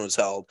US Open was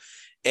held.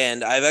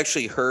 And I've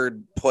actually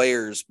heard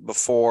players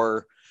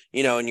before,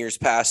 in years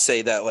past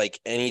say that like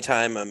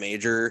anytime a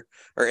major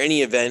or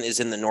any event is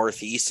in the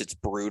Northeast, it's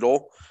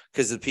brutal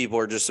because the people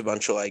are just a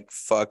bunch of like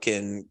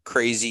fucking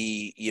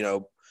crazy,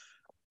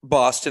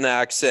 Boston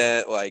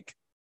accent. Like,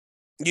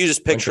 you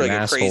just picture like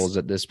a crazy assholes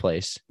at this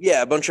place.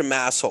 Yeah, a bunch of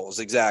massholes.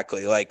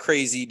 Exactly. Like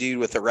crazy dude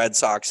with a Red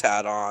Sox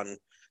hat on,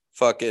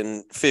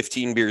 fucking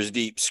 15 beers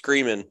deep,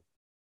 screaming.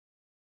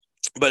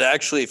 But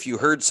actually, if you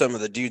heard some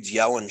of the dudes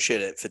yelling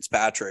shit at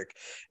Fitzpatrick,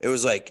 it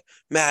was like,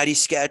 Matty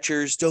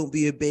Skechers, don't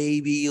be a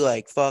baby,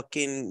 like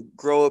fucking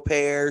grow a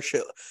pair,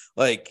 shit,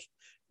 like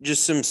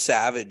just some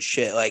savage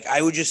shit. Like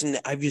I've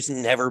just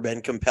never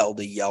been compelled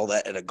to yell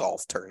that at a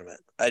golf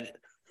tournament.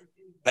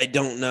 I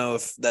don't know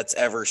if that's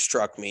ever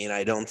struck me, and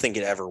I don't think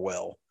it ever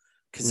will.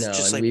 Because it's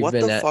just like, what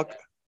the fuck?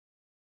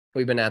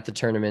 We've been at the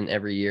tournament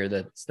every year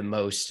that's the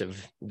most of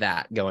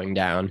that going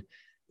down.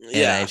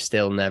 Yeah. And I've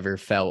still never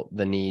felt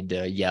the need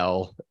to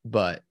yell,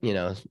 but,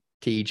 to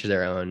each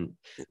their own.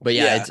 But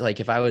yeah, it's like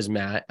if I was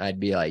Matt, I'd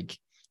be like,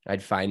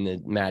 I'd find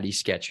the Matty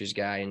Skechers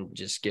guy and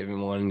just give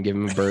him one, give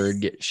him a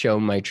bird, show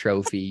him my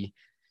trophy,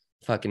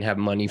 fucking have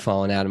money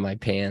falling out of my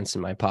pants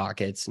and my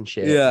pockets and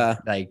shit. Yeah.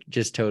 Like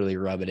just totally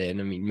rub it in.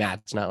 I mean,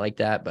 Matt's not like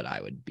that, but I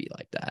would be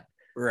like that.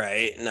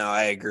 Right. No,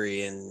 I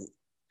agree. And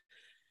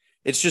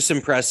it's just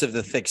impressive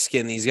the thick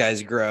skin these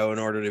guys grow in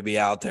order to be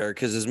out there.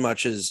 Cause as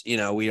much as,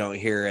 we don't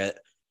hear it.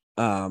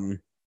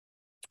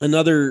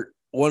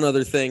 One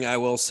other thing I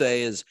will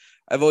say is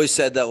I've always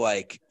said that,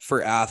 like,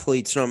 for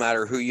athletes, no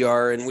matter who you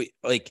are, and we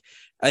like,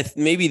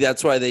 maybe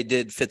that's why they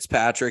did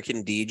Fitzpatrick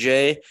and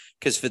DJ,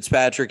 because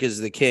Fitzpatrick is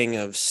the king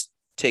of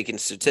taking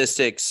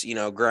statistics,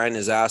 grind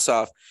his ass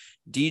off.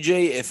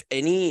 DJ,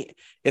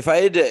 if I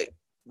had to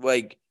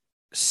like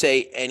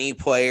say any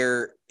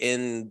player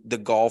in the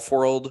golf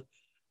world,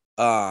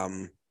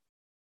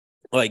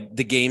 like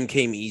the game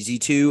came easy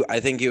to, I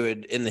think it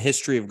would, in the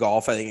history of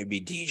golf, I think it'd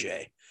be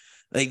DJ.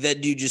 Like,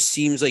 that dude just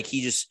seems like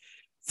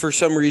for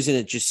some reason,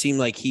 it just seemed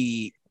like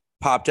he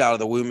popped out of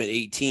the womb at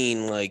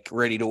 18, like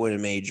ready to win a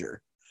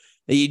major.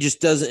 He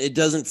just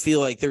doesn't feel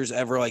like there's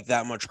ever like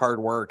that much hard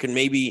work. And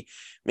maybe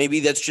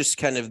that's just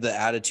kind of the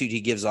attitude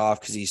he gives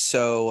off, because he's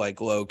so like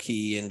low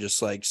key and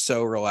just like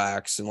so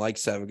relaxed and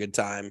likes to have a good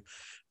time.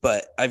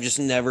 But I've just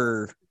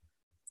never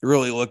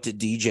really looked at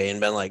DJ and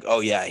been like, oh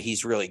yeah,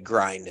 he's really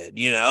grinded,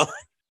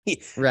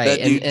 Right.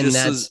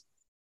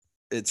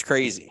 It's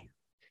crazy.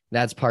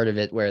 That's part of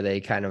it where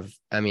they kind of,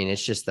 I mean,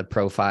 it's just the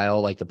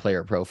profile, like the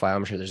player profile.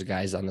 I'm sure there's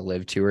guys on the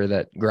Live Tour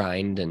that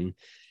grind,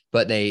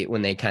 but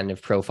when they kind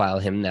of profile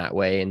him that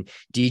way, and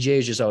DJ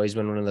has just always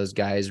been one of those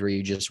guys where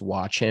you just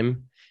watch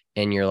him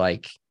and you're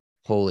like,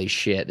 holy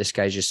shit, this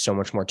guy's just so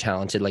much more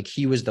talented. Like,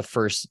 he was the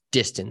first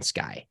distance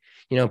guy,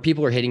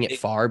 people were hitting it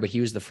far, but he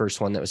was the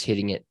first one that was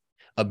hitting it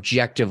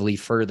objectively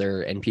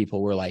further, and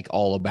people were like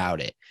all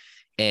about it.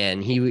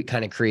 And he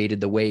kind of created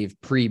the wave,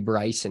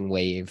 pre-Bryson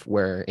wave,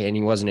 and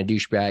he wasn't a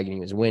douchebag and he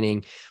was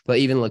winning. But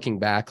even looking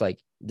back, like,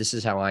 this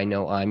is how I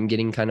know I'm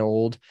getting kind of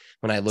old,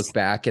 when I look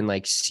back and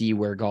like see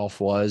where golf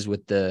was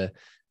with the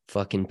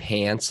fucking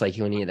pants. Like,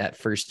 when he had that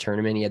first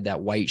tournament, he had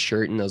that white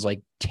shirt and those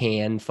like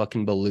tan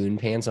fucking balloon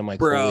pants. I'm like,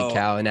 bro, holy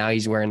cow. And now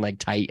he's wearing like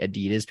tight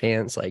Adidas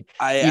pants. Like,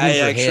 I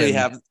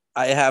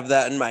have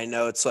that in my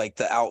notes, like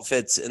the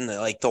outfits and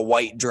the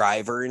white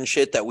driver and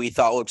shit that we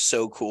thought looked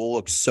so cool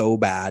looks so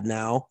bad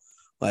now.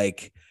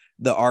 Like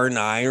the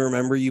R9,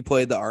 remember you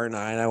played the R9?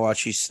 I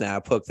watched you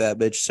snap hook that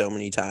bitch so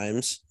many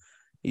times.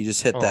 You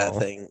just hit that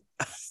thing.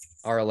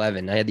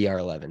 R11. I had the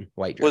R11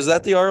 white driver. Was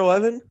that the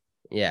R11?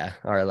 Yeah,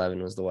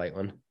 R11 was the white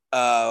one.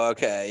 Oh,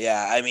 okay.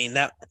 Yeah. I mean,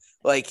 that,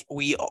 like,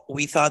 we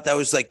thought that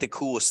was like the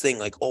coolest thing,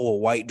 like, oh, a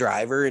white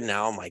driver. And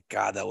now I'm like,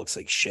 God, that looks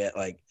like shit.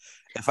 Like,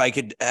 if I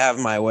could have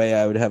my way,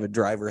 I would have a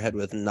driver head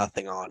with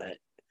nothing on it.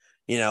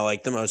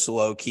 Like the most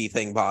low key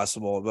thing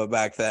possible. But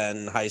back then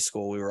in high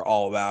school, we were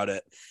all about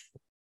it.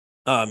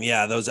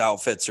 Yeah, those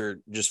outfits are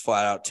just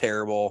flat out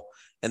terrible.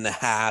 And the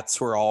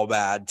hats were all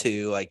bad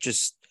too. Like,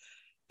 just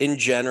in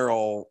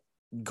general,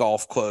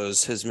 golf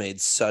clothes has made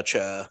such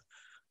a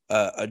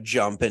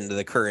jump into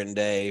the current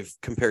day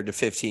compared to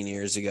 15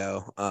 years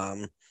ago.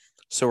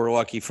 So we're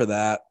lucky for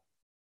that.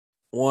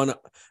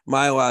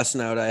 My last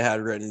note I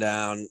had written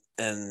down,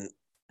 and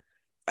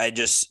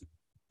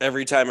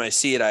every time I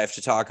see it, I have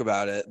to talk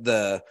about it.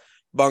 The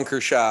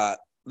bunker shot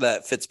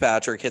that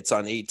Fitzpatrick hits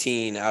on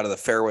 18 out of the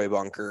fairway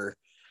bunker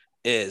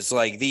is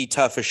like the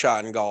toughest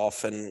shot in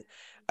golf. And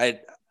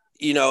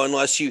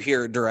unless you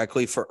hear it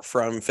directly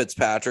from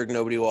Fitzpatrick,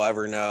 nobody will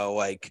ever know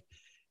like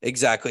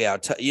exactly how,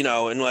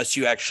 unless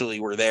you actually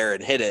were there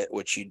and hit it,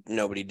 which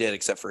nobody did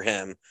except for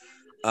him.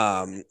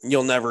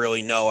 You'll never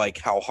really know like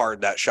how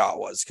hard that shot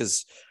was.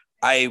 'Cause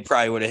I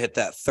probably would have hit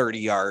that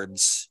 30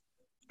 yards.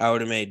 I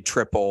would have made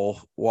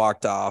triple,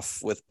 walked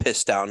off with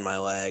piss down my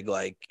leg,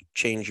 like,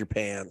 change your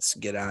pants,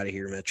 get out of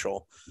here,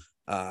 Mitchell.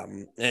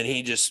 And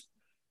he just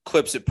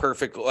clips it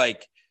perfect.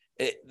 Like,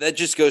 that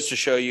just goes to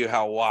show you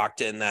how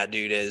locked in that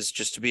dude is.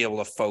 Just to be able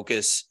to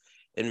focus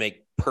and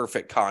make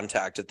perfect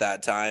contact at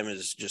that time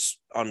is just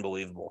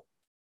unbelievable.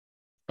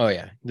 Oh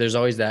yeah. There's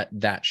always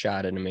that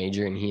shot in a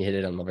major, and he hit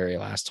it on the very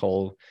last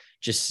hole.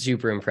 Just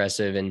super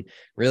impressive, and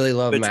really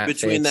love Matt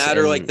between Fitz that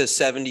or like the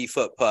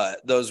 70-foot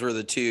putt. Those were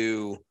the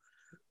two,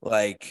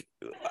 like,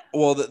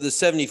 well, the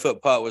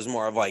 70-foot putt was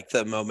more of like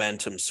the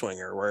momentum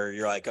swinger where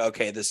you're like,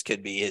 okay, this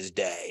could be his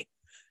day.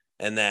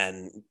 And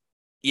then,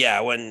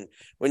 yeah, when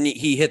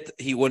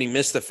he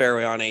missed the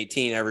fairway on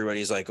 18,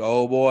 everybody's like,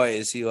 oh boy,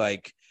 is he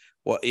like,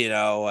 what,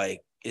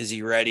 like, is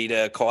he ready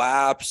to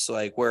collapse?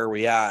 Like, where are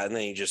we at? And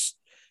then he just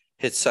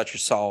hit such a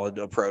solid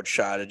approach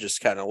shot. It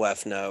just kind of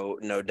left no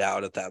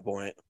doubt at that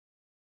point.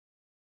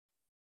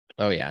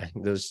 Oh yeah,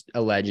 there's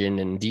a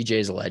legend, and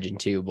DJ's a legend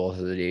too. Both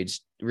of the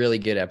dudes, really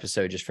good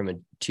episode, just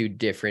from two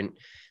different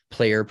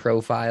player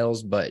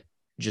profiles, but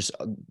just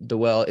the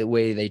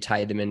way they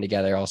tied them in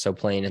together. Also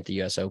playing at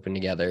the US Open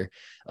together,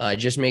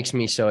 just makes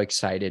me so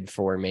excited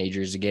for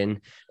majors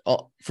again,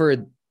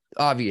 for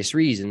obvious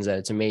reasons that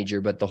it's a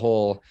major, but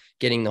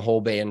getting the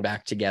whole band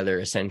back together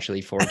essentially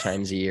 4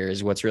 times a year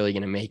is what's really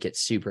going to make it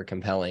super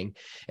compelling.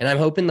 And I'm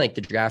hoping like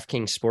the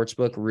DraftKings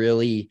Sportsbook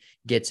really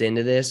gets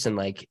into this and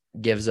like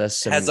gives us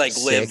some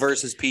Live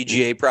versus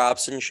PGA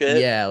props and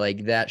shit. Yeah,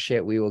 like that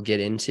shit we will get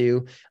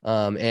into.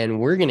 And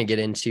we're going to get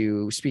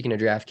into, speaking of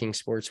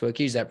DraftKings Sportsbook,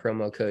 use that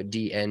promo code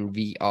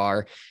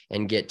DNVR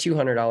and get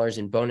 $200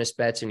 in bonus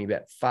bets. And you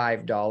bet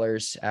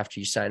 $5 after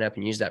you sign up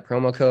and use that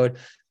promo code.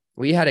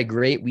 We had a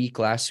great week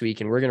last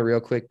week, and we're going to real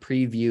quick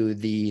preview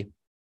the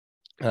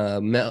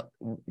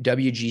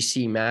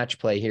WGC match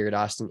play here at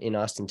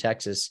Austin,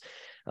 Texas.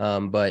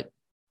 But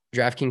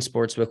DraftKings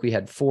Sportsbook, we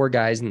had 4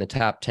 guys in the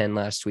top 10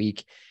 last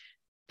week.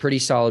 Pretty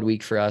solid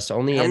week for us.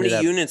 How many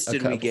units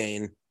did we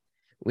gain?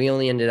 We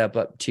only ended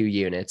up 2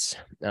 units.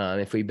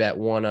 If we bet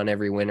 1 on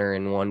every winner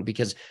and 1,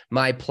 because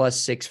my plus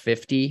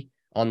 650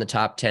 on the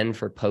top 10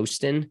 for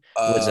Poston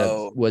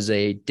was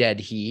a dead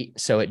heat.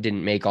 So it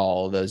didn't make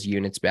all of those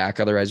units back.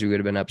 Otherwise we would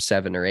have been up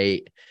 7 or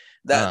 8.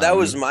 That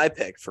was my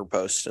pick for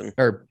Poston.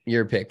 Or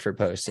your pick for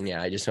Poston.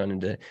 Yeah. I just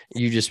wanted to,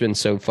 you've just been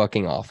so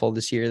fucking awful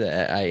this year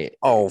that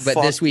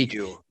but this week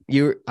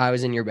I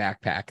was in your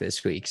backpack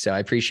this week. So I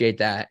appreciate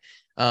that.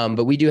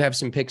 But we do have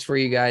some picks for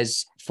you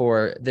guys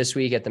for this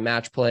week at the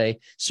match play.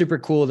 Super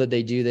cool that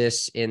they do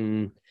this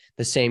in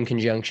the same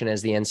conjunction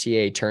as the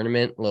NCAA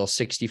tournament, a little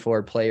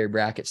 64 player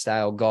bracket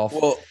style golf.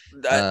 Well,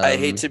 I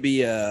hate to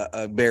be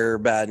a bearer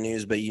of bad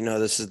news, but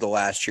this is the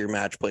last year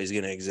match play is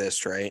going to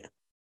exist, right?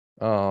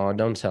 Oh,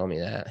 don't tell me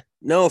that.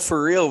 No,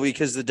 for real,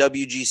 because the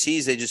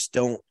WGCs, they just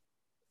don't,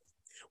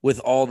 with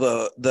all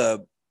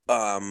the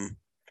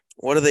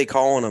what are they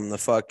calling them? The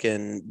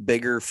fucking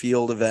bigger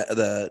field event,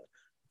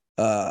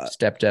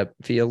 stepped up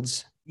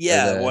fields.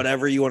 Yeah,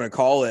 whatever you want to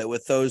call it,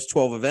 with those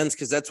 12 events,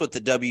 because that's what the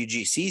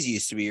WGCs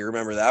used to be. You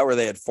remember that, where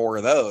they had 4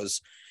 of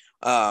those,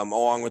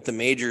 along with the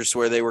majors,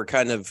 where they were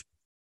kind of,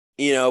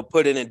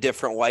 put in a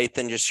different light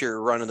than just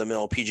your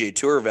run-of-the-mill PGA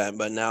Tour event.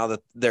 But now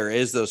that there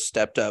is those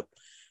stepped up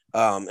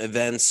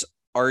events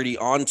already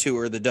on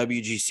tour, the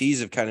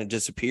WGCs have kind of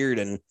disappeared,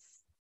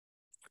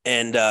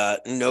 and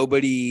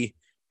nobody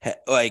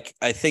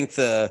I think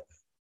the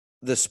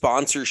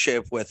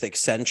sponsorship with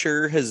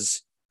Accenture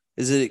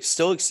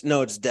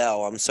it's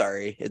Dell. I'm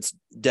sorry. It's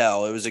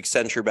Dell. It was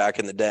Accenture back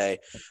in the day.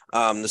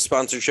 The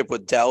sponsorship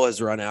with Dell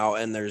has run out,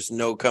 and there's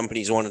no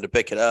companies wanted to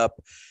pick it up.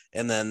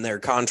 And then their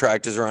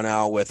contract has run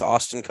out with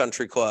Austin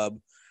Country Club.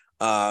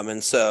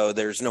 And so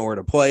there's nowhere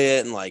to play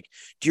it. And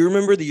do you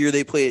remember the year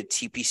they played at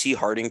TPC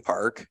Harding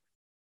Park?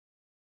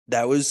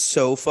 That was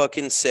so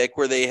fucking sick,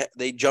 where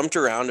they jumped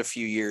around a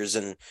few years,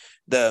 and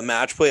the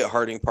match play at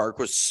Harding Park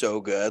was so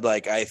good.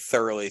 I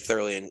thoroughly,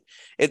 and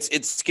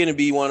it's going to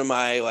be one of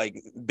my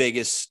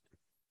biggest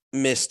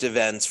missed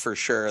events for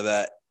sure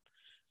that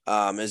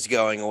is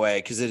going away,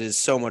 because it is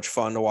so much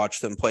fun to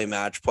watch them play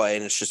match play,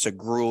 and it's just a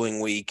grueling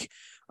week.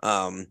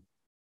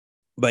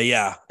 But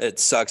yeah, it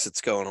sucks it's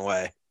going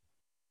away.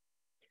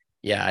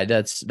 Yeah,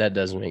 that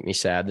does make me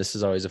sad. This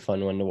is always a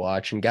fun one to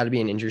watch, and got to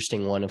be an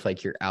interesting one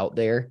if you're out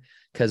there,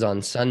 because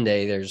on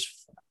Sunday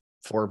there's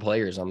 4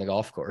 players on the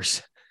golf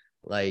course,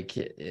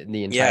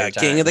 the entire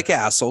time. King of the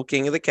castle.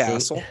 King of the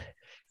castle.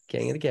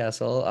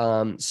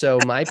 So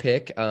my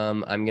pick,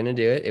 I'm gonna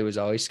do it. It was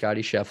always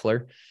Scotty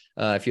Scheffler.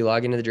 If you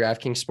log into the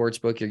DraftKings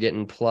Sportsbook, you're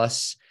getting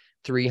plus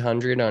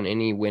 300 on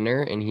any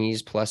winner, and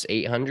he's plus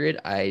 800.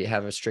 I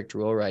have a strict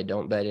rule where I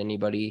don't bet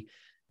anybody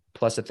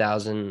plus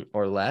 1,000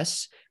 or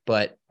less.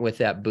 But with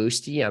that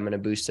boosty, I'm going to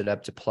boost it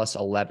up to plus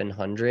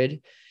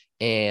 1,100.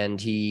 And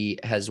he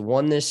has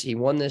won this. He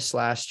won this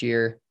last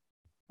year.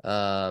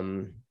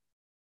 And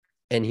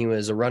he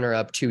was a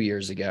runner-up 2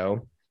 years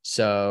ago.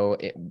 So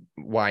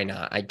why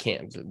not? I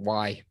can't.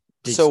 Why?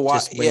 Just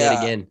win it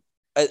again.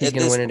 He's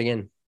going to win it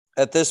again.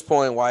 At this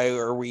point, why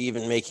are we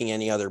even making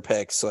any other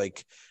picks?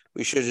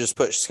 We should just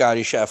put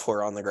Scotty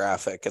Scheffler on the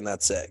graphic, and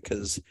that's it,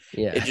 because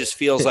it just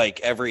feels like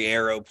every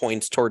arrow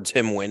points towards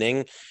him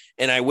winning.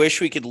 And I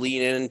wish we could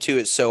lean into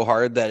it so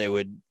hard that it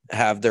would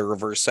have the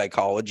reverse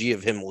psychology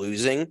of him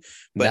losing.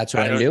 But that's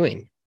what I'm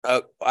doing.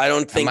 I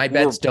don't think my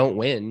bets don't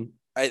win.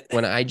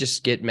 When I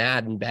just get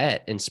mad and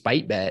bet and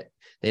spite bet,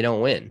 they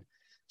don't win.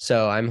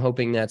 So I'm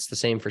hoping that's the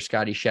same for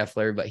Scotty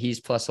Scheffler, but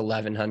he's plus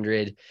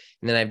 1,100. And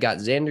then I've got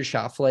Xander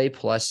Schauffele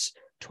plus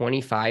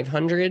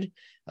 2,500.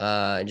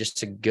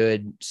 Just a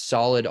good,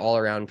 solid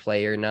all-around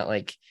player,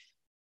 not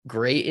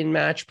great in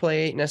match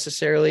play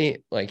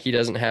necessarily. He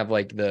doesn't have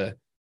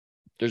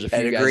there's a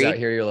few guys out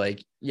here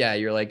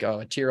you're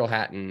oh, Tyrrell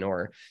Hatton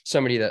or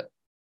somebody that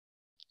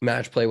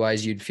match play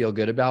wise you'd feel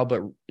good about,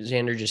 but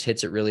Xander just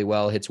hits it really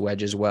well, hits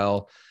wedges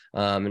well.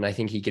 And I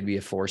think he could be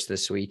a force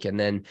this week. And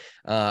then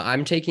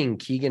I'm taking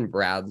Keegan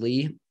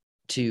Bradley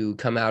to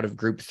come out of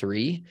group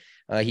 3.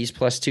 He's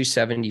plus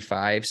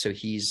 275. So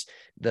he's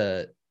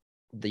the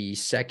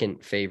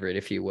second favorite,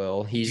 if you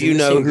will. He's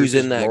who's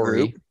in that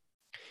Rory. group?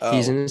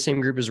 He's in the same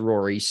group as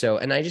Rory. So,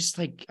 and I just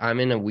I'm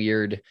in a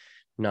weird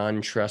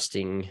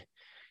non-trusting,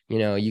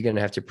 you're going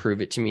to have to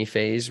prove it to me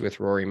phase with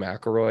Rory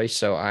McIlroy.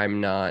 So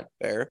I'm not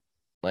fair.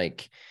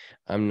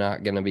 I'm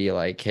not going to be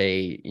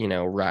hey,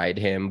 ride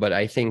him. But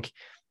I think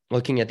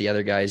looking at the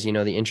other guys, the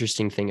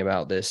interesting thing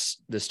about this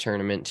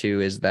tournament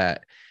too, is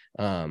that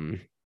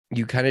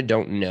you kind of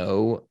don't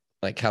know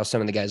how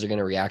some of the guys are going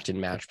to react in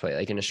match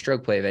play. In a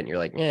stroke play event,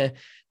 you're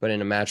but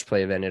in a match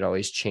play event, it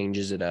always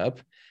changes it up.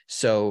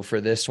 So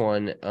for this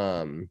one,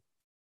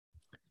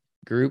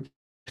 group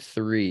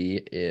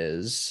 3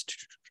 is,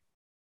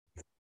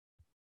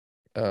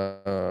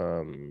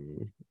 oh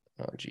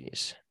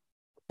geez.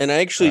 And I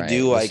actually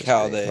do like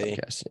how they,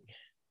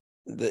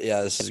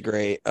 yeah, this is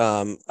great.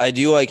 I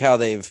do like how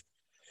they've,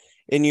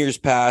 in years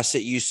past,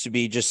 it used to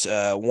be just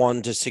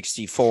 1 to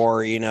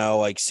 64,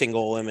 like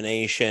single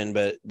elimination,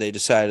 but they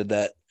decided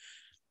that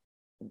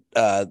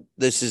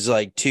this is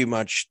like too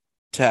much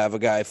to have a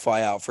guy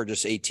fly out for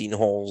just 18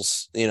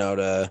 holes,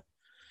 to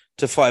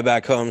fly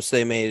back home. So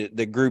they made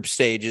the group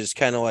stages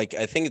kind of like,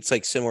 I think it's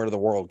like similar to the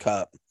World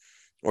Cup,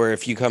 where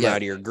if you come out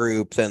of your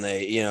group, then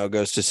they, it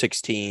goes to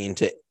 16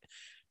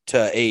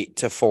 to 8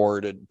 to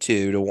 4 to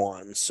 2 to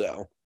 1.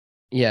 So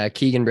yeah,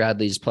 Keegan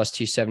Bradley's plus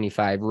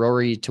 275.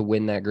 Rory to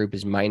win that group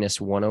is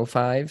minus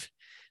 105.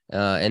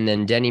 And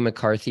then Denny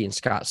McCarthy and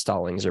Scott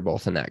Stallings are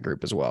both in that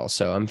group as well.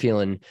 So I'm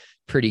feeling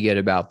pretty good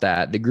about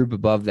that. The group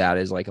above that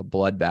is like a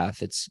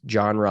bloodbath. It's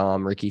John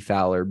Rahm, Ricky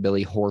Fowler,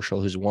 Billy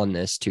Horschel, who's won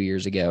this 2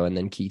 years ago, and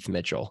then Keith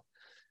Mitchell.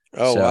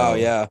 Oh, wow.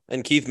 Yeah.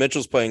 And Keith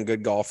Mitchell's playing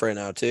good golf right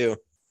now too.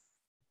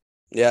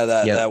 Yeah,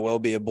 that will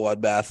be a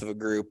bloodbath of a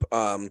group.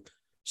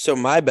 So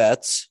my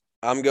bets,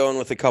 I'm going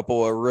with a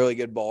couple of really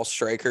good ball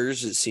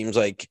strikers. It seems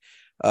like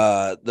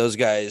those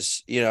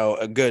guys,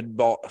 a good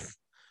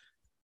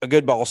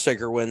ball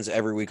striker wins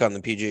every week on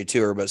the PGA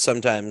Tour, but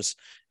sometimes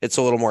it's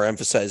a little more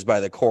emphasized by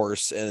the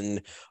course.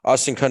 And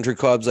Austin Country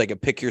Club's like a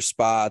pick your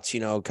spots,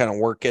 kind of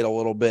work it a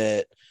little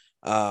bit.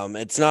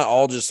 It's not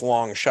all just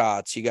long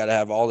shots. You got to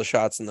have all the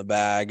shots in the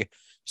bag.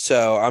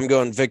 So I'm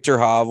going Victor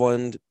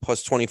Hovland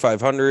plus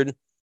 2,500.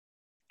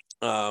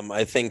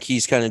 I think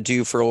he's kind of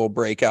due for a little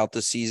breakout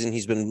this season.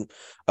 He's been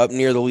up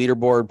near the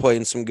leaderboard,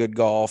 playing some good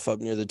golf up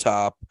near the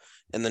top.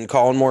 And then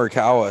Colin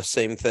Morikawa,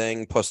 same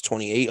thing, plus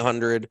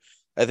 2,800.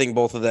 I think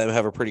both of them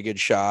have a pretty good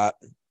shot.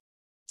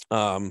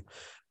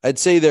 I'd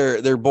say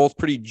they're both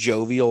pretty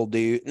jovial,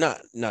 dude.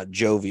 Not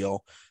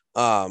jovial.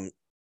 Victor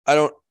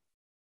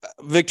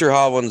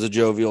Hovland's a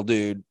jovial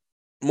dude.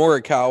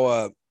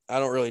 Morikawa, I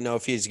don't really know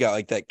if he's got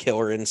like that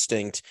killer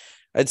instinct.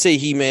 I'd say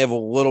he may have a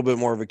little bit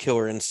more of a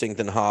killer instinct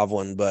than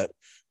Hovland, but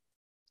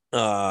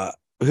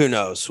who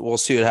knows? We'll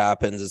see what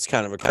happens. It's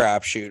kind of a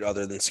crapshoot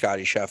other than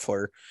Scotty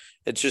Scheffler.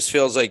 It just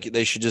feels like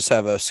they should just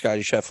have a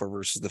Scotty Scheffler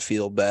versus the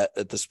field bet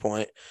at this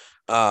point.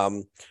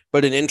 But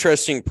an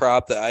interesting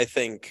prop that I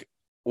think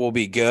will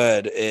be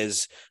good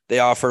is they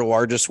offer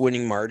largest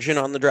winning margin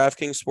on the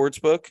DraftKings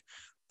Sportsbook.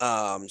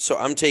 So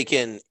I'm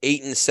taking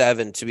 8 and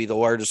 7 to be the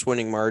largest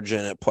winning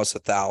margin at plus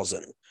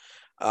 1,000.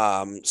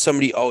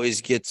 Somebody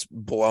always gets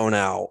blown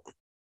out.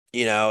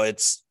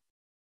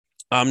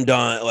 I'm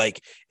done.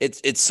 Like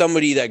it's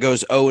somebody that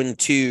goes 0 and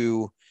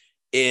 2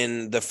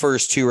 in the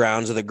first 2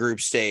 rounds of the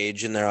group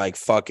stage, and they're like,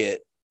 fuck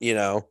it,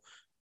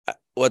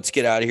 let's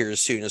get out of here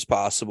as soon as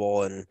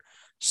possible. And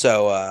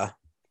so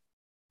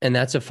and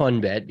that's a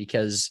fun bet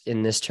because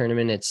in this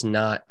tournament, it's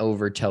not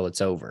over till it's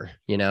over.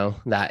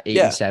 That 8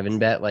 and 7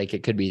 bet, like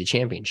it could be the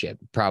championship.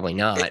 Probably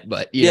not,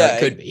 but it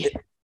could be.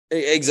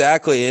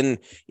 Exactly. And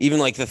even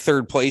like the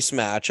third place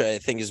match, I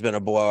think has been a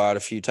blowout a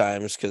few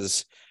times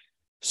because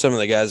some of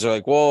the guys are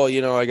like, well,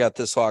 I got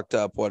this locked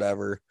up,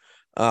 whatever.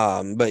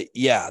 But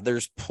yeah,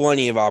 there's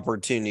plenty of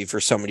opportunity for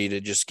somebody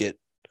to just get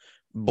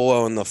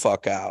blown the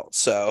fuck out.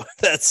 So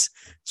that's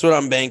what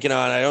I'm banking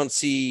on. I don't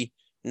see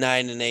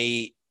 9 and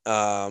 8.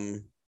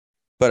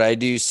 But I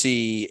do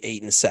see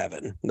 8 and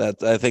 7.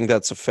 I think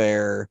that's a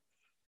fair,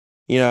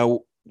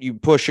 you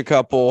push a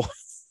couple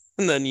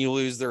and then you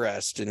lose the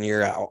rest and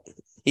you're out.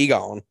 He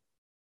gone.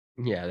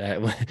 Yeah,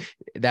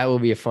 that will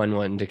be a fun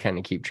one to kind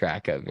of keep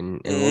track of,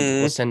 and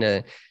we'll send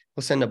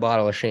a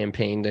bottle of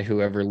champagne to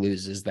whoever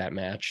loses that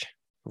match.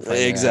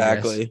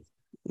 Exactly.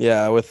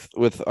 Yeah,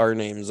 with our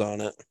names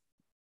on it.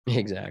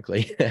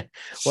 Exactly.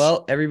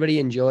 Well, everybody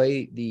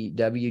enjoy the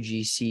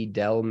WGC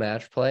Dell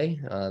match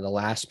play. The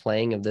last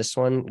playing of this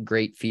one,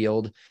 great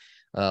field.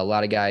 A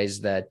lot of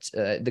guys that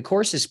the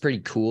course is pretty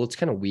cool. It's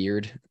kind of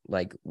weird.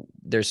 Like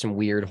there's some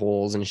weird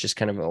holes and it's just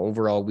kind of an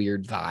overall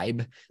weird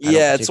vibe.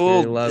 Yeah, it's a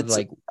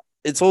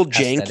little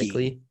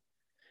janky.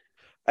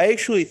 I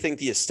actually think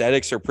the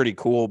aesthetics are pretty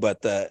cool,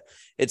 but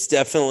it's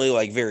definitely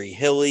like very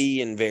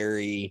hilly and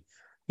very,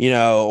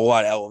 a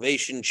lot of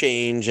elevation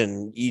change,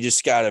 and you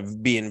just got to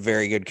be in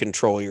very good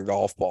control of your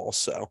golf ball.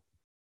 So.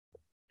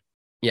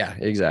 Yeah,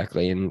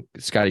 exactly. And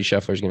Scotty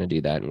Scheffler is going to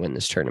do that and win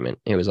this tournament.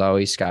 It was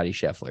always Scotty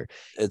Scheffler.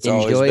 It's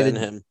always been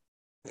him.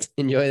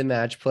 Enjoy the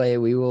match play.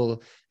 We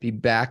will be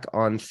back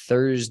on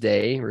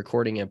Thursday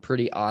recording a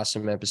pretty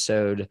awesome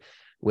episode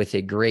with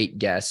a great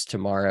guest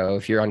tomorrow.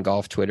 If you're on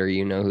golf Twitter,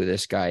 you know who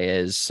this guy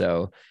is.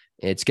 So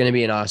it's going to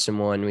be an awesome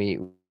one. We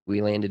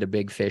landed a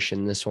big fish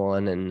in this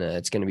one, and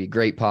it's going to be a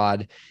great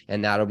pod,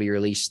 and that'll be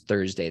released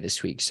Thursday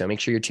this week. So make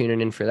sure you're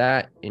tuning in for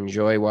that.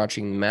 Enjoy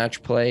watching the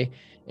match play.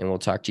 And we'll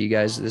talk to you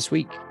guys this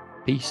week.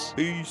 Peace.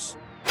 Peace.